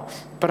now.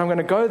 But I'm going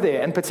to go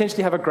there and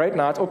potentially have a great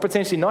night, or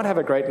potentially not have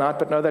a great night,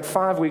 but know that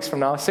 5 weeks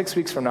from now, 6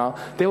 weeks from now,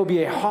 there will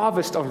be a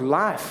harvest of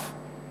life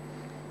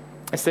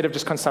instead of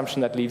just consumption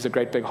that leaves a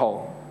great big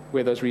hole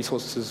where those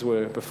resources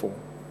were before.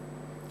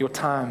 Your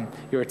time,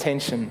 your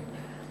attention,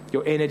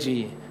 your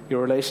energy,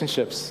 your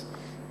relationships,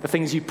 the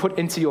things you put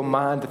into your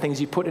mind, the things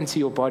you put into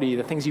your body,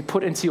 the things you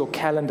put into your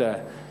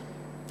calendar,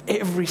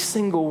 every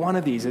single one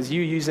of these is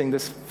you using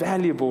this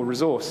valuable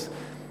resource,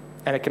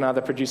 and it can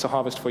either produce a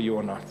harvest for you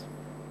or not.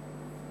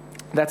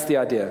 That's the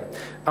idea.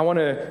 I want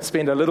to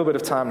spend a little bit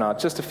of time now,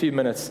 just a few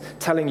minutes,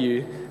 telling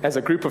you, as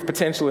a group of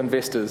potential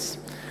investors,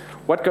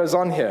 what goes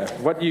on here,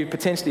 what you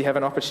potentially have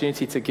an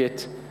opportunity to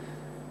get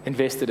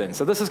invested in.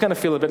 So this is going to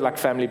feel a bit like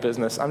family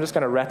business. I'm just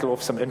going to rattle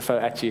off some info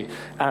at you.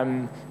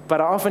 But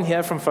I often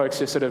hear from folks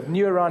who are sort of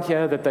new around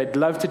here that they'd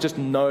love to just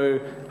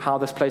know how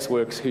this place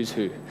works, who's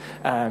who.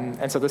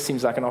 And so this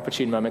seems like an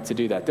opportune moment to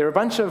do that. There are a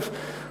bunch of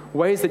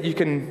ways that you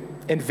can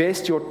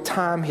invest your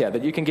time here,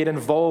 that you can get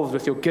involved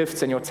with your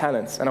gifts and your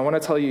talents. And I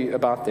want to tell you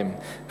about them.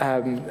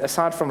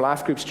 Aside from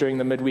life groups during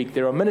the midweek,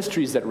 there are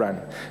ministries that run.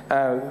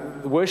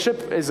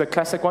 Worship is a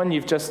classic one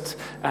you've just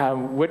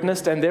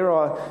witnessed. And there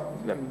are,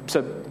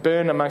 so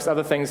Bern, amongst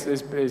other things,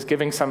 is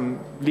giving some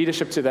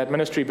leadership to that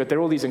ministry, but there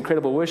are all these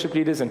incredible worship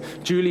leaders, and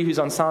Julie, who's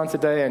on sound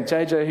today, and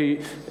JJ,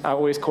 who I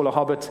always call a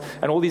hobbit,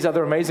 and all these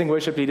other amazing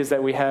worship leaders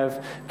that we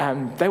have.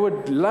 They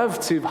would love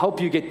to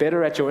help you get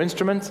better at your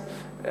instrument,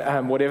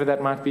 whatever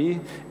that might be.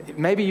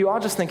 Maybe you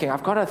are just thinking,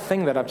 I've got a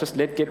thing that I've just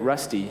let get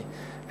rusty,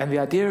 and the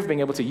idea of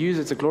being able to use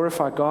it to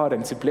glorify God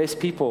and to bless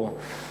people,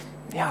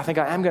 yeah, I think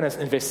I am going to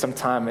invest some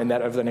time in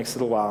that over the next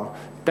little while.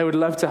 They would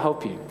love to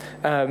help you.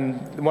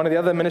 One of the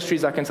other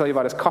ministries I can tell you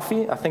about is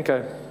coffee. I think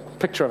a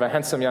picture of a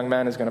handsome young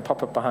man is going to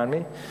pop up behind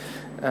me.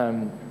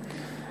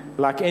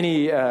 Like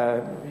any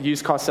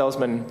used car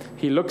salesman,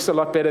 he looks a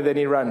lot better than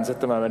he runs at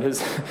the moment.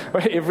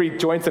 Every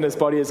joint in his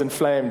body is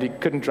inflamed. He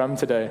couldn't drum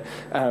today.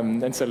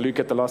 And so Luke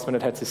at the last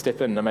minute had to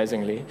step in,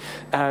 amazingly.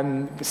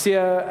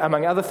 Sia,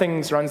 among other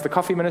things, runs the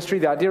coffee ministry.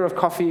 The idea of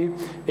coffee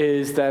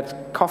is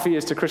that coffee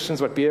is to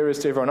Christians what beer is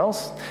to everyone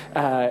else.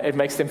 It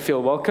makes them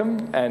feel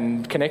welcome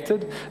and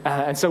connected.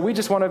 And so we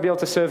just want to be able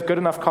to serve good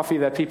enough coffee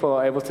that people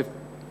are able to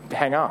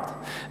hang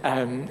out.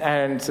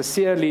 And so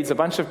Sia leads a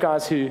bunch of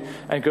guys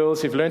and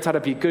girls who've learned how to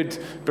be good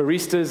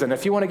baristas. And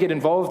if you want to get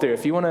involved there,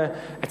 if you want to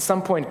at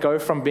some point go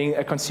from being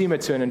a consumer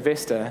to an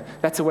investor,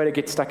 that's a way to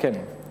get stuck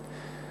in.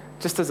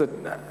 Just I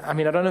don't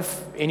know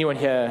if anyone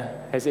here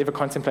has ever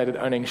contemplated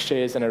owning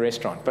shares in a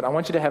restaurant, but I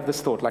want you to have this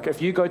thought. Like, if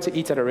you go to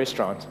eat at a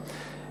restaurant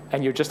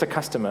and you're just a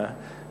customer,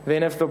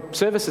 then if the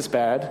service is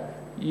bad,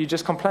 you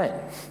just complain.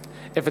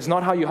 If it's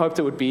not how you hoped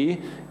it would be,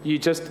 you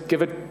just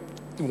give it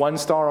 1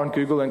 star on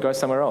Google and go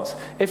somewhere else.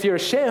 If you're a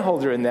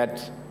shareholder in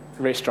that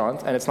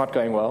restaurant and it's not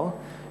going well,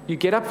 you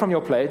get up from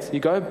your plate, you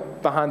go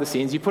behind the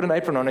scenes, you put an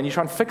apron on and you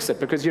try and fix it,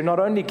 because you're not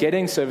only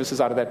getting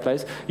services out of that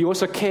place, you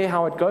also care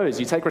how it goes.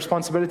 You take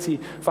responsibility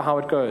for how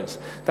it goes.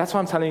 That's why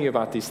I'm telling you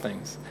about these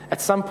things.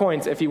 At some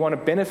point, if you want to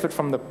benefit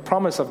from the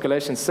promise of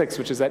Galatians 6,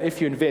 which is that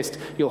if you invest,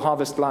 you'll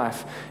harvest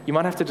life, you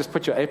might have to just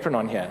put your apron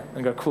on here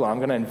and go, cool, I'm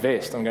going to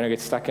invest. I'm going to get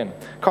stuck in.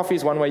 Coffee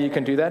is one way you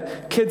can do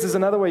that. Kids is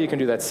another way you can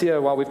do that.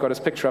 Sia, while we've got his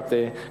picture up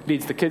there,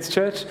 leads the kids'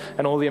 church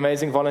and all the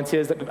amazing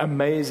volunteers,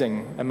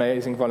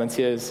 amazing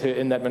volunteers who are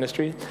in that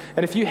ministry.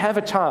 And if you have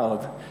a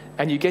child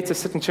and you get to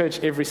sit in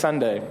church every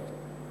Sunday,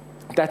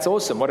 that's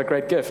awesome. What a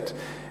great gift.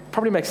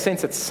 Probably makes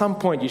sense at some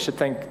point you should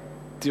think,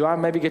 do I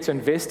maybe get to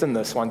invest in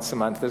this once a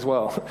month as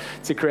well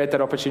to create that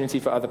opportunity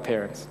for other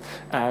parents?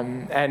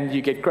 And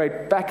you get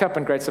great backup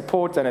and great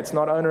support, and it's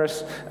not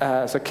onerous.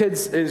 So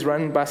Kids is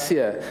run by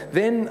Sia.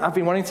 Then I've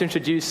been wanting to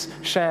introduce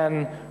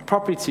Shan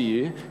properly to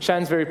you.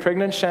 Shan's very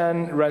pregnant.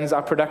 Shan runs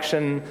our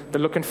production, the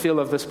look and feel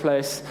of this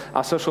place,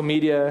 our social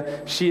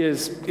media. She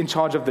is in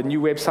charge of the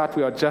new website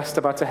we are just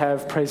about to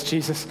have, praise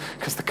Jesus,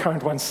 because the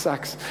current one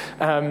sucks.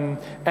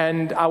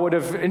 And I would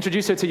have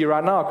introduced her to you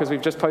right now because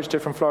we've just poached her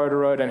from Florida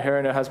Road, and her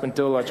and her husband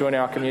Dill are joining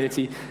our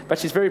community. But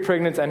she's very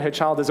pregnant, and her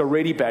child is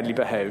already badly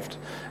behaved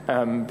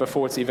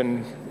before it's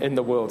even in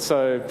the world.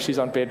 So she's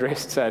on bed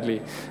rest,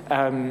 sadly.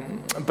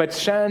 But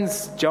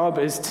Shan's job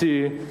is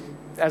to,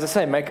 as I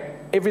say, make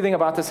everything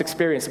about this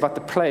experience, about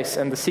the place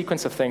and the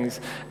sequence of things,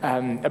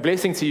 a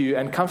blessing to you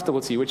and comfortable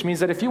to you, which means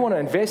that if you want to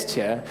invest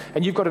here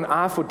and you've got an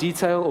eye for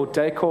detail or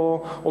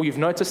decor, or you've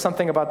noticed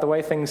something about the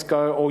way things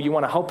go, or you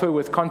want to help her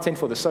with content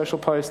for the social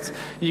posts,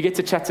 you get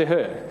to chat to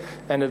her,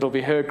 and it'll be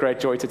her great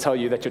joy to tell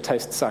you that your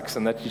taste sucks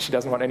and that she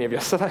doesn't want any of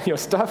your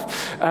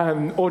stuff,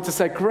 or to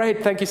say,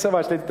 great, thank you so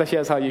much,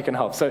 here's how you can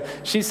help. So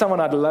she's someone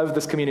I'd love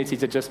this community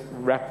to just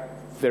wrap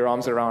their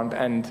arms around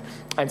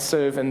and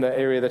serve in the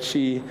area that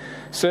she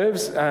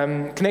serves.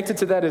 Connected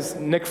to that is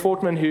Nick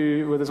Fortman,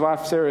 who, with his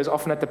wife Sarah, is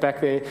often at the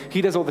back there.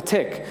 He does all the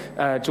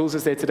tech. Jules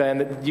is there today,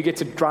 and you get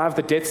to drive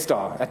the Death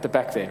Star at the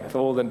back there with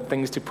all the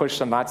things to push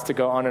and lights to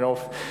go on and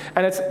off.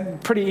 And it's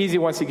pretty easy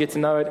once you get to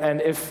know it. And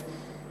if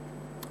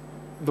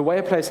the way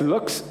a place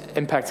looks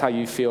impacts how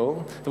you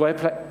feel, the way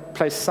a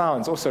place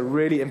sounds also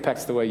really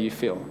impacts the way you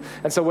feel.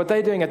 And so what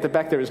they're doing at the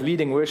back there is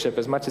leading worship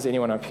as much as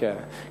anyone up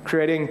here,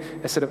 creating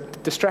a sort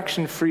of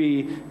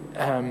distraction-free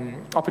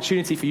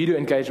opportunity for you to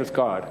engage with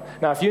God.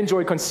 Now, if you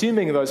enjoy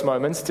consuming those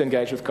moments to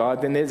engage with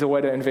God, then there's a way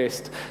to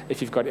invest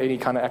if you've got any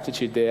kind of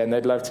aptitude there, and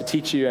they'd love to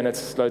teach you, and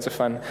it's loads of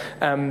fun.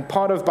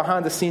 Part of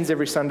behind the scenes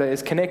every Sunday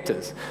is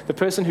Connectors. The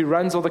person who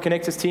runs all the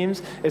Connectors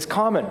teams is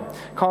Carmen.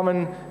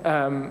 Carmen,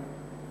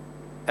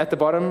 at the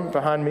bottom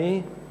behind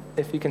me,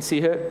 if you can see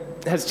her,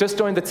 has just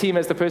joined the team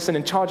as the person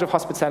in charge of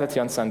hospitality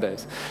on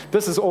Sundays.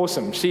 This is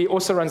awesome. She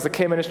also runs the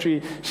care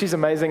ministry. She's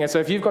amazing. And so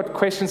if you've got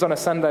questions on a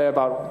Sunday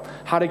about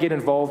how to get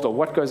involved or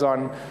what goes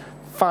on,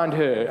 find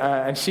her,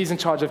 and she's in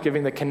charge of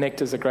giving the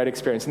Connectors a great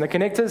experience. And the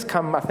Connectors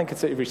come, I think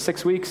it's every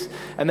 6 weeks,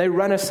 and they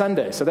run a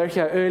Sunday. So they're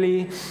here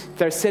early,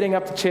 they're setting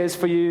up the chairs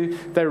for you,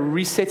 they're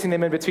resetting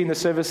them in between the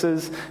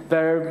services,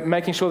 they're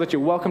making sure that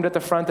you're welcomed at the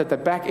front, that the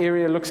back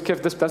area looks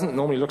cute. This doesn't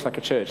normally look like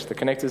a church. The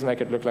Connectors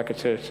make it look like a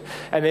church.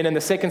 And then in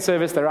the second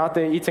service, they're out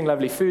there eating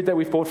lovely food that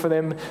we've bought for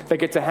them. They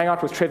get to hang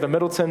out with Trevor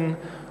Middleton,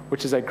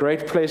 which is a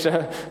great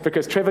pleasure,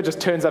 because Trevor just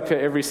turns up here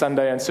every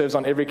Sunday and serves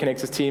on every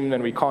Connectors team,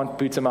 and we can't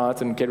boot him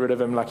out and get rid of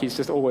him. Like, he's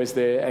just always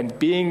there, and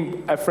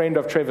being a friend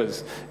of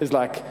Trevor's is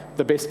like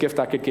the best gift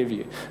I could give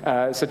you.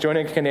 So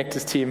joining a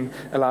Connectors team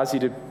allows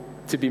you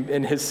to to be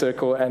in his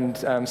circle and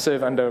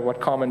serve under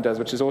what Carmen does,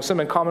 which is awesome.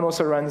 And Carmen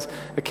also runs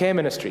the care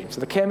ministry. So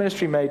the care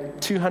ministry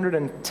made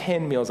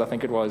 210 meals, I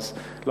think it was,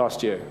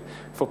 last year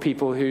for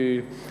people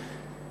who,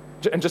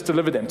 and just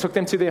delivered them, took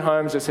them to their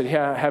homes, just said,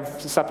 here,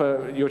 have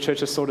supper, your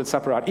church has sorted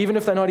supper out, even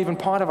if they're not even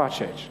part of our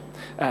church.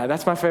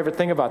 That's my favorite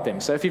thing about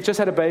them. So if you've just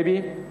had a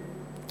baby,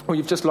 or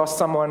you've just lost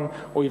someone,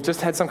 or you've just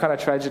had some kind of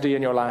tragedy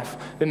in your life,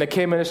 then the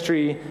care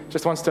ministry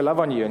just wants to love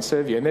on you and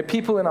serve you. And there are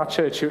people in our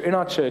church who are in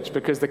our church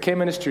because the care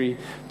ministry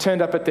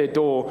turned up at their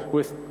door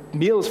with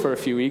meals for a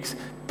few weeks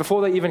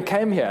before they even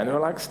came here. And they were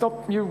like,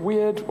 stop, you're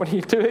weird, what are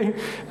you doing?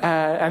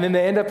 And then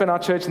they end up in our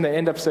church and they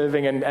end up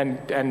serving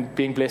and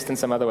being blessed in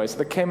some other way. So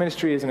the care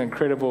ministry is an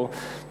incredible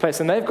place.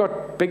 And they've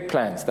got big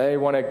plans. They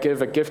want to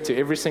give a gift to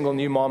every single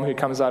new mom who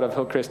comes out of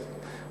Hillcrest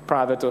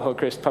Private or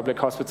Hillcrest Public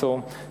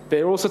Hospital.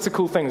 There are all sorts of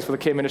cool things for the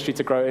care ministry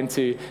to grow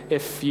into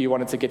if you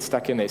wanted to get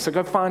stuck in there. So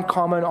go find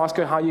Carmen, ask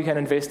her how you can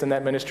invest in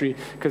that ministry,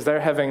 because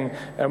they're having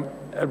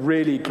a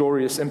really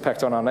glorious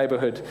impact on our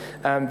neighborhood.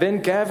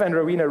 Then Gav and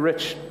Rowena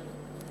Rich.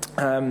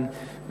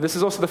 This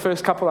is also the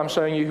first couple I'm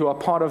showing you who are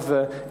part of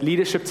the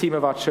leadership team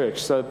of our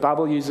church. So the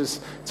Bible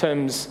uses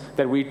terms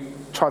that we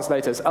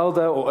translate as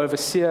elder or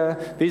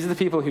overseer. These are the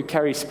people who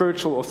carry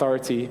spiritual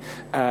authority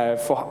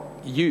for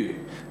you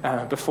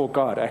before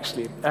God,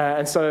 actually.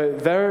 And so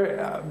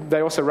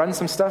they also run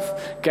some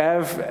stuff.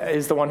 Gav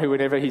is the one who,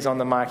 whenever he's on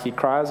the mic, he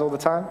cries all the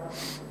time,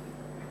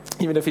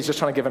 even if he's just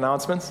trying to give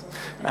announcements.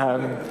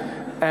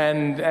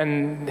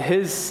 And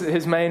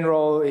his main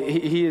role,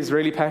 he is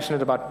really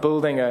passionate about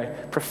building a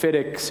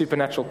prophetic,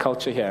 supernatural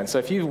culture here. And so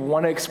if you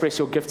want to express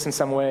your gifts in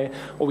some way,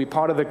 or be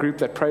part of the group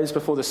that prays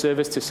before the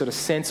service to sort of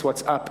sense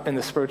what's up in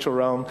the spiritual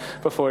realm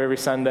before every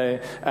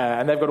Sunday,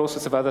 and they've got all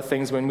sorts of other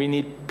things when we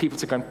need people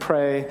to go and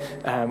pray,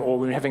 or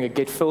we're having a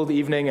get-filled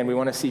evening and we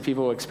want to see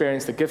people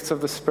experience the gifts of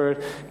the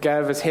Spirit,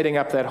 Gav is heading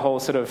up that whole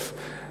sort of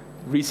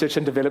research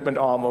and development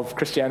arm of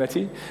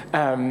Christianity,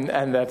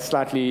 and that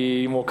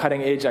slightly more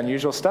cutting-edge,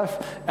 unusual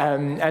stuff.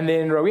 And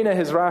then Rowena,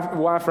 his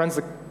wife, runs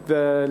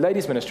the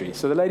ladies' ministry.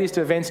 So the ladies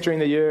do events during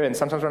the year and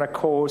sometimes run a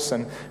course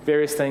and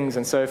various things.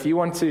 And so if you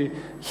want to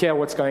hear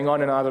what's going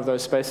on in either of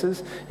those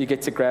spaces, you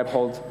get to grab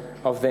hold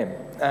of them.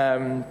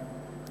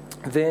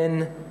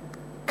 Then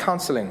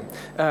counseling.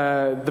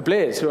 The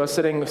Blairs, who are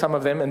sitting, some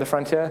of them in the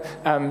front here,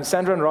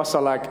 Sandra and Ross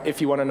are like,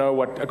 if you want to know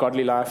what a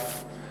godly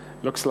life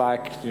looks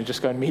like, you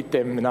just go and meet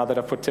them now that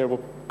I've put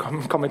terrible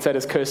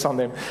commentators' curse on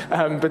them.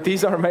 But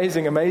these are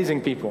amazing,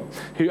 amazing people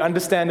who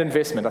understand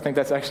investment. I think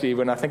that's actually,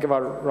 when I think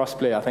about Ross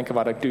Blair, I think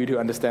about a dude who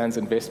understands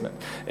investment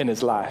in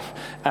his life.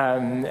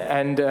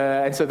 And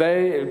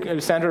so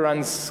Sandra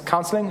runs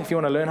counseling. If you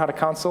want to learn how to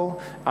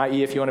counsel,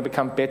 i.e. if you want to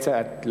become better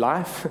at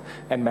life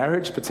and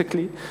marriage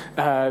particularly,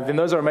 then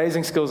those are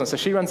amazing skills. And so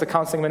she runs the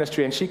counseling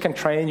ministry, and she can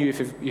train you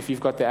if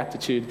you've got the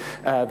aptitude.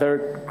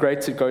 They're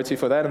great to go to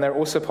for that, and they're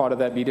also part of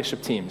that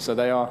leadership team. So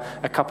they are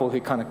a couple who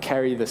kind of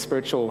carry the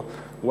spiritual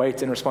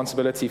weight and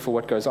responsibility for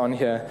what goes on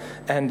here.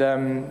 And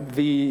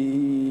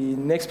the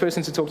next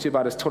person to talk to you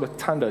about is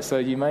Tolatando. So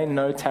you may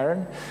know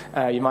Taryn.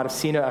 You might have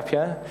seen her up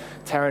here.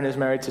 Taryn is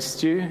married to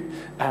Stu.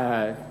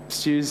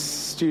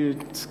 Stu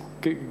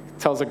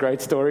tells a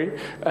great story.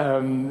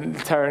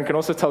 Taryn can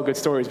also tell good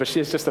stories, but she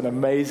is just an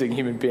amazing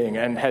human being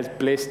and has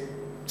blessed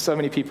so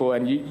many people.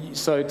 And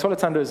so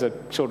Tolatando is a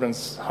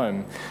children's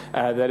home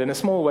that in a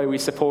small way we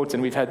support,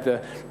 and we've had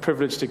the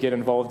privilege to get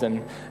involved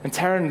in. And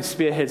Taryn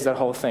spearheads that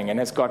whole thing and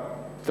has got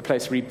the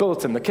place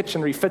rebuilt and the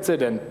kitchen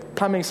refitted and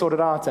plumbing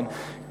sorted out and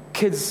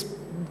kids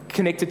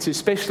connected to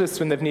specialists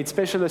when they need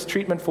specialist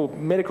treatment for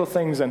medical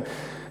things. And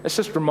it's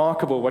just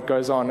remarkable what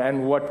goes on,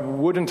 and what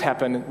wouldn't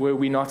happen were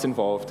we not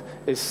involved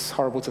is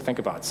horrible to think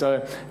about.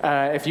 So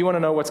if you want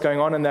to know what's going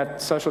on in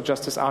that social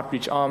justice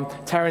outreach arm,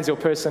 Taryn's your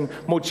person.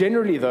 More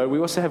generally, though, we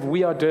also have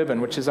We Are Durban,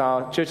 which is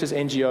our church's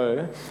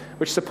NGO,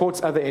 which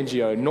supports other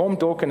NGO. Norm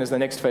Dawkin is the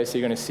next face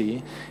you're going to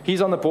see.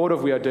 He's on the board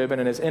of We Are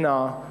Durban and is in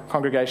our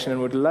congregation and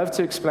would love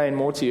to explain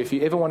more to you if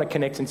you ever want to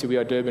connect into We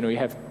Are Durban or you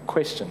have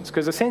questions.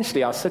 Because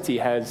essentially our city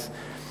has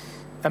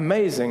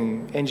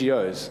amazing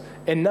NGOs,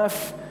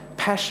 enough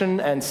passion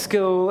and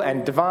skill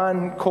and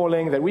divine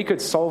calling that we could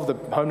solve the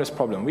homeless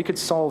problem. We could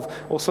solve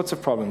all sorts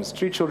of problems.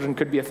 Street children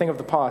could be a thing of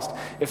the past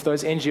if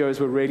those NGOs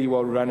were really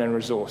well run and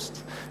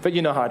resourced. But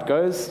you know how it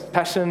goes.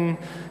 Passion,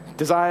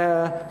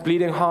 desire,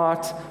 bleeding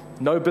heart,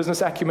 no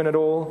business acumen at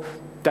all.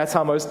 That's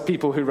how most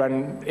people who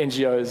run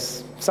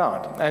NGOs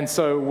sound. And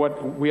so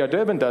what We Are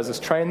Durban does is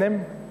train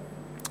them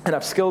and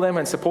upskill them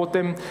and support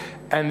them,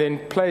 and then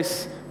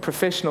place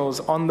professionals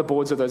on the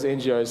boards of those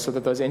NGOs so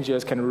that those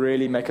NGOs can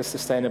really make a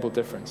sustainable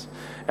difference.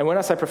 And when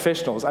I say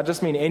professionals, I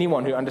just mean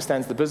anyone who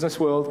understands the business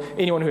world,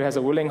 anyone who has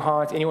a willing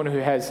heart, anyone who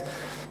has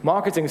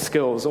marketing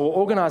skills or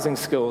organizing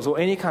skills or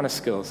any kind of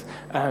skills.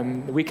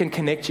 We can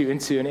connect you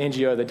into an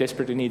NGO that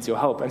desperately needs your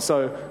help. And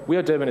so We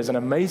Are Durban is an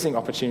amazing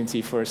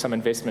opportunity for some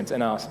investment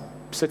in our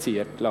city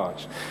at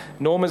large.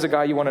 Norm is a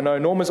guy you want to know.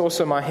 Norm is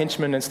also my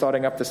henchman in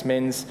starting up this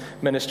men's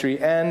ministry,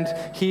 and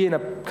he and a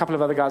couple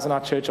of other guys in our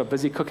church are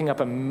busy cooking up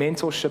a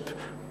mentorship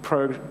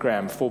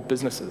program for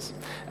businesses.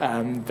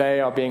 They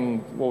are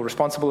being more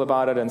responsible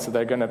about it, and so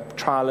they're going to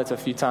trial it a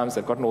few times.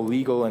 They've gotten all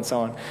legal and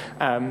so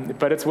on.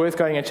 But it's worth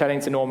going and chatting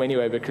to Norm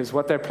anyway, because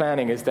what they're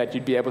planning is that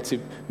you'd be able to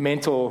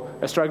mentor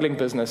a struggling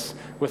business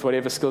with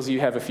whatever skills you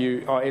have if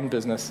you are in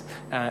business,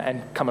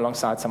 and come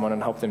alongside someone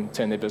and help them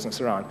turn their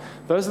business around.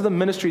 Those are the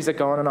ministries that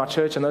go on in our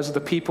church, and those are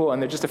the people,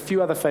 and there are just a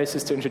few other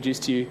faces to introduce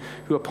to you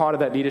who are part of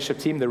that leadership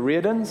team. The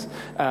Reardons,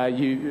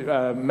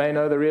 you may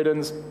know the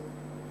Reardons.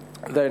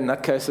 They're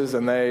nutcases,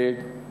 and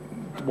they,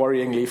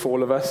 worryingly for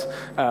all of us,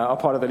 are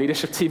part of the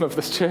leadership team of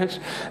this church.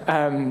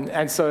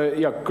 And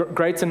so,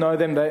 great to know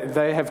them.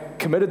 They have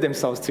committed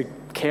themselves to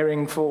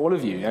caring for all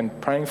of you and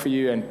praying for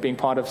you and being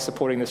part of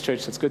supporting this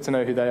church. So it's good to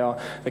know who they are.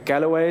 The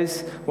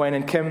Galloways, Wayne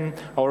and Kim,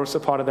 are also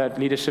part of that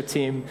leadership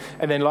team.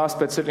 And then last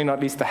but certainly not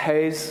least, the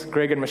Hayes,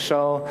 Greg and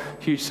Michelle,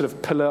 huge sort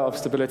of pillar of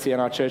stability in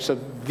our church. So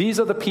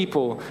these are the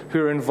people who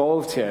are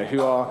involved here,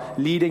 who are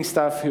leading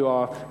stuff, who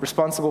are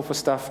responsible for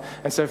stuff.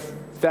 And so if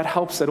that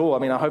helps at all, I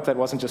mean, I hope that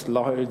wasn't just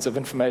loads of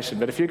information,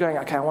 but if you're going,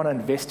 okay, I want to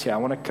invest here, I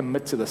want to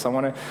commit to this, I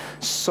want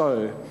to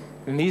sow,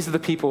 then these are the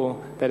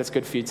people that it's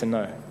good for you to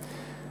know.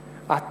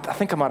 I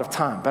think I'm out of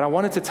time, but I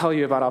wanted to tell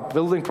you about our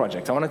building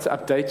project. I wanted to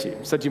update you.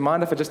 So do you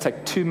mind if I just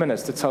take 2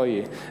 minutes to tell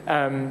you?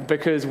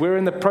 Because we're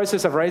in the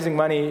process of raising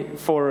money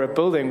for a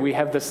building. We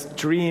have this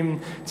dream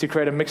to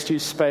create a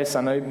mixed-use space.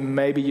 I know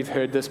maybe you've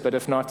heard this, but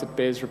if not, it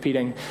bears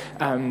repeating.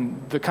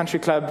 The country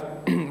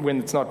club, when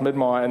it's not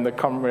Midmar and the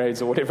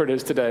Comrades or whatever it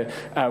is today,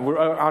 we're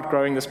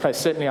outgrowing this place.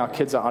 Certainly our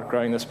kids are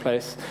outgrowing this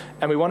place.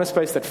 And we want a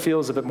space that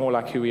feels a bit more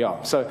like who we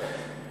are. So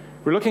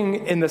we're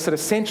looking in the sort of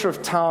center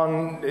of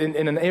town,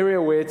 in an area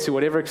where, to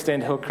whatever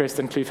extent Hillcrest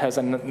and Kloof has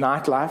a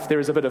nightlife, there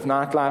is a bit of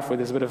nightlife, where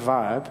there's a bit of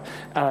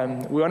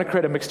vibe. We want to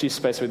create a mixed-use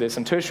space where there's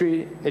some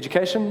tertiary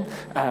education,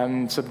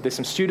 so that there's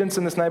some students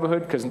in this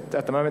neighborhood, because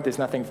at the moment there's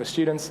nothing for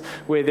students,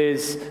 where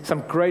there's some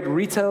great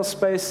retail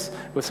space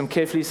with some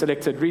carefully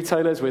selected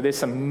retailers, where there's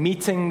some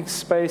meeting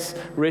space,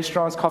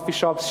 restaurants, coffee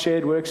shops,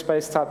 shared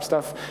workspace type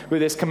stuff, where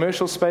there's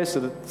commercial space,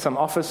 so that some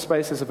office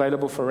space is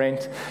available for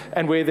rent,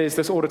 and where there's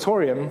this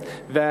auditorium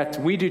that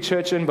we do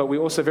church in, but we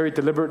also very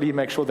deliberately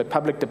make sure that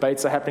public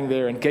debates are happening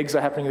there and gigs are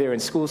happening there and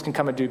schools can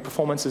come and do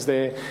performances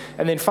there.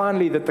 And then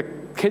finally, that the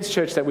kids'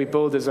 church that we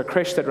build is a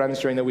creche that runs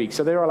during the week.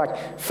 So there are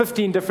like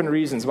 15 different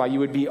reasons why you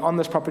would be on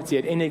this property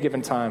at any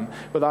given time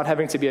without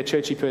having to be a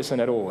churchy person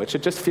at all. It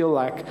should just feel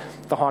like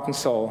the heart and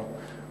soul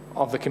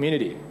of the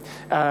community.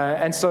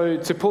 And so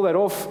to pull that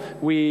off,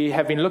 we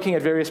have been looking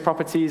at various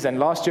properties, and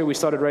last year we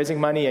started raising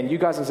money, and you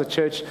guys as a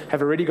church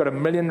have already got R1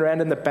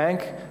 million in the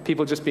bank,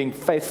 people just being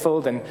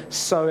faithful and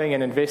sowing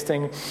and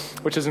investing,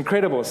 which is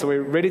incredible. So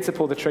we're ready to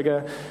pull the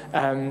trigger.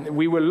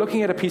 We were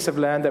looking at a piece of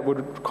land that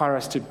would require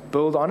us to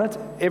build on it.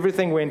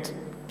 Everything went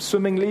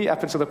swimmingly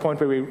up until the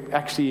point where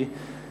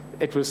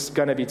it was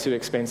going to be too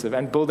expensive,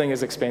 and building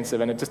is expensive,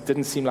 and it just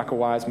didn't seem like a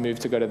wise move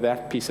to go to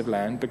that piece of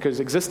land,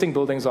 because existing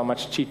buildings are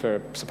much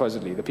cheaper,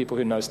 supposedly. The people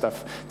who know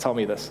stuff tell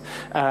me this.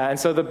 And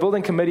so the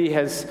building committee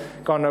has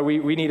gone, no,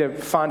 we need to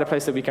find a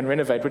place that we can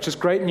renovate, which is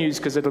great news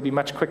because it'll be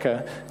much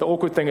quicker. The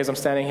awkward thing is I'm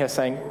standing here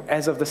saying,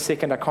 as of the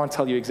second, I can't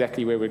tell you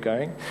exactly where we're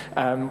going.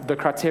 The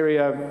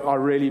criteria are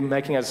really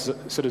making us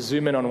sort of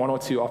zoom in on one or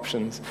two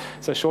options.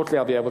 So shortly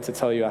I'll be able to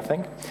tell you, I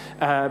think.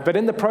 But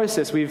in the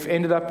process, we've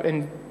ended up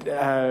in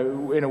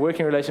a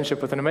working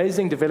relationship with an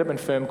amazing development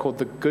firm called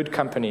The Good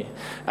Company.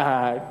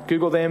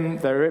 Google them,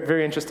 they're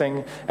very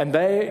interesting, and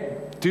they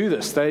do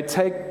this. They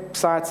take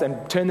sites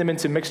and turn them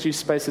into mixed-use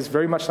spaces,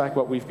 very much like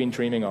what we've been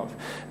dreaming of.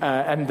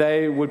 And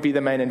they would be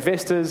the main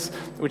investors,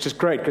 which is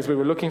great because we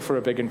were looking for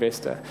a big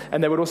investor.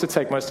 And they would also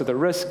take most of the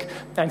risk.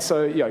 And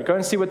so, go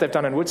and see what they've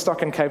done in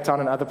Woodstock and Cape Town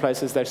and other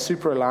places. They're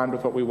super aligned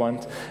with what we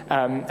want.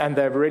 And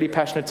they're really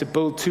passionate to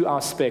build to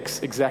our specs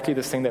exactly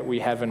this thing that we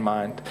have in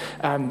mind,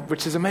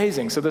 which is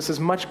amazing. So this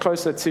is much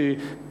closer to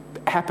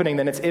happening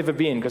than it's ever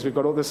been, because we've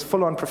got all this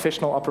full-on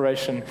professional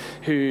operation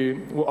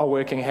who are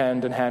working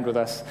hand in hand with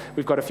us.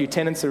 We've got a few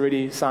tenants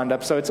already signed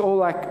up, so it's all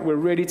like we're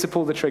ready to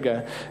pull the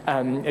trigger.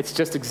 It's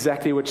just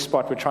exactly which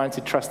spot we're trying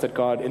to trust that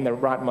God in the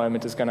right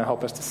moment is going to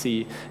help us to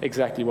see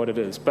exactly what it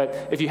is.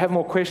 But if you have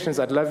more questions,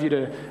 I'd love you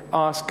to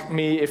ask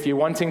me. If you're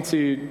wanting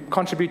to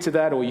contribute to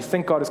that, or you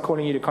think God is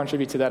calling you to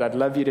contribute to that, I'd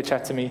love you to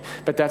chat to me.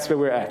 But that's where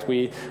we're at.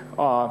 We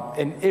are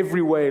in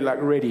every way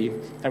ready,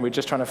 and we're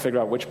just trying to figure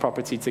out which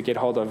property to get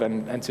hold of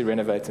and to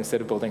renovate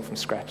instead of building from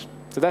scratch.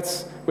 So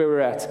that's where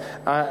we're at.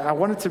 I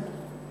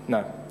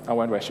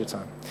won't waste your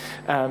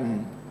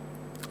time.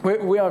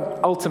 We are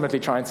ultimately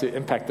trying to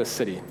impact this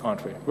city,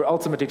 aren't we? We're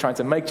ultimately trying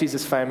to make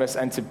Jesus famous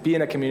and to be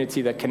in a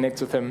community that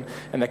connects with him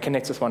and that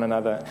connects with one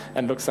another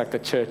and looks like the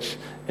church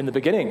in the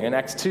beginning, in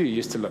Acts 2,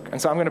 used to look.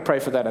 And so I'm going to pray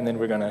for that, and then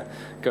we're going to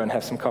go and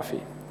have some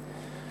coffee.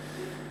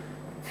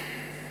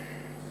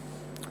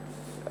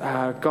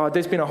 God,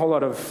 there's been a whole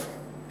lot of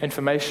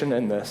information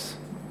in this,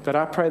 but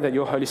I pray that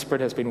your Holy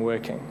Spirit has been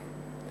working,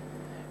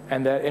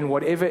 and that in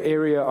whatever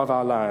area of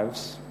our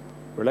lives,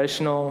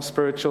 relational,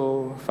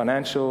 spiritual,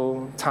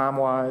 financial,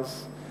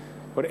 time-wise,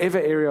 whatever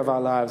area of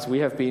our lives we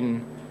have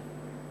been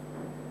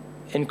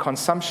in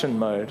consumption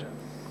mode,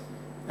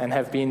 and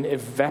have been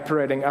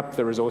evaporating up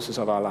the resources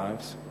of our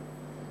lives.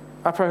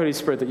 I pray, Holy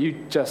Spirit, that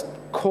you just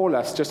call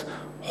us, just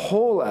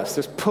haul us,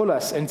 just pull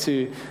us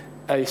into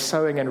a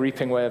sowing and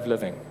reaping way of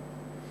living.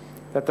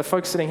 That the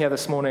folks sitting here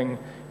this morning,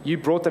 you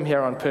brought them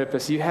here on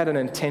purpose. You had an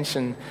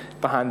intention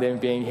behind them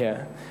being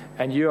here.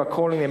 And you are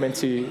calling them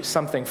into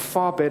something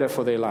far better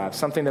for their lives,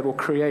 something that will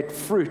create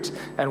fruit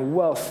and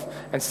wealth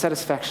and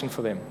satisfaction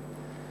for them.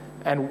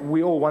 And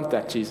we all want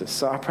that, Jesus.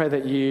 So I pray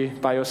that you,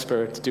 by your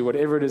Spirit, do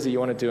whatever it is that you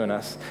want to do in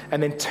us,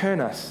 and then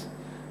turn us,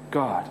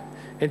 God,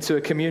 into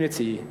a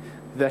community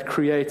that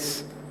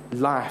creates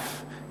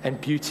life and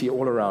beauty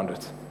all around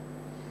it.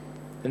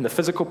 In the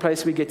physical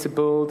place we get to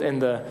build, in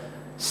the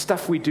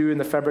stuff we do in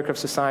the fabric of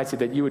society,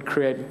 that you would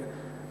create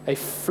a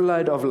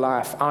flood of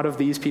life out of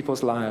these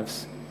people's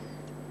lives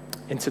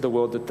into the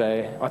world that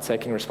they are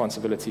taking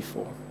responsibility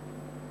for.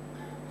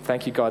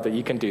 Thank you, God, that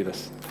you can do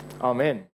this. Amen.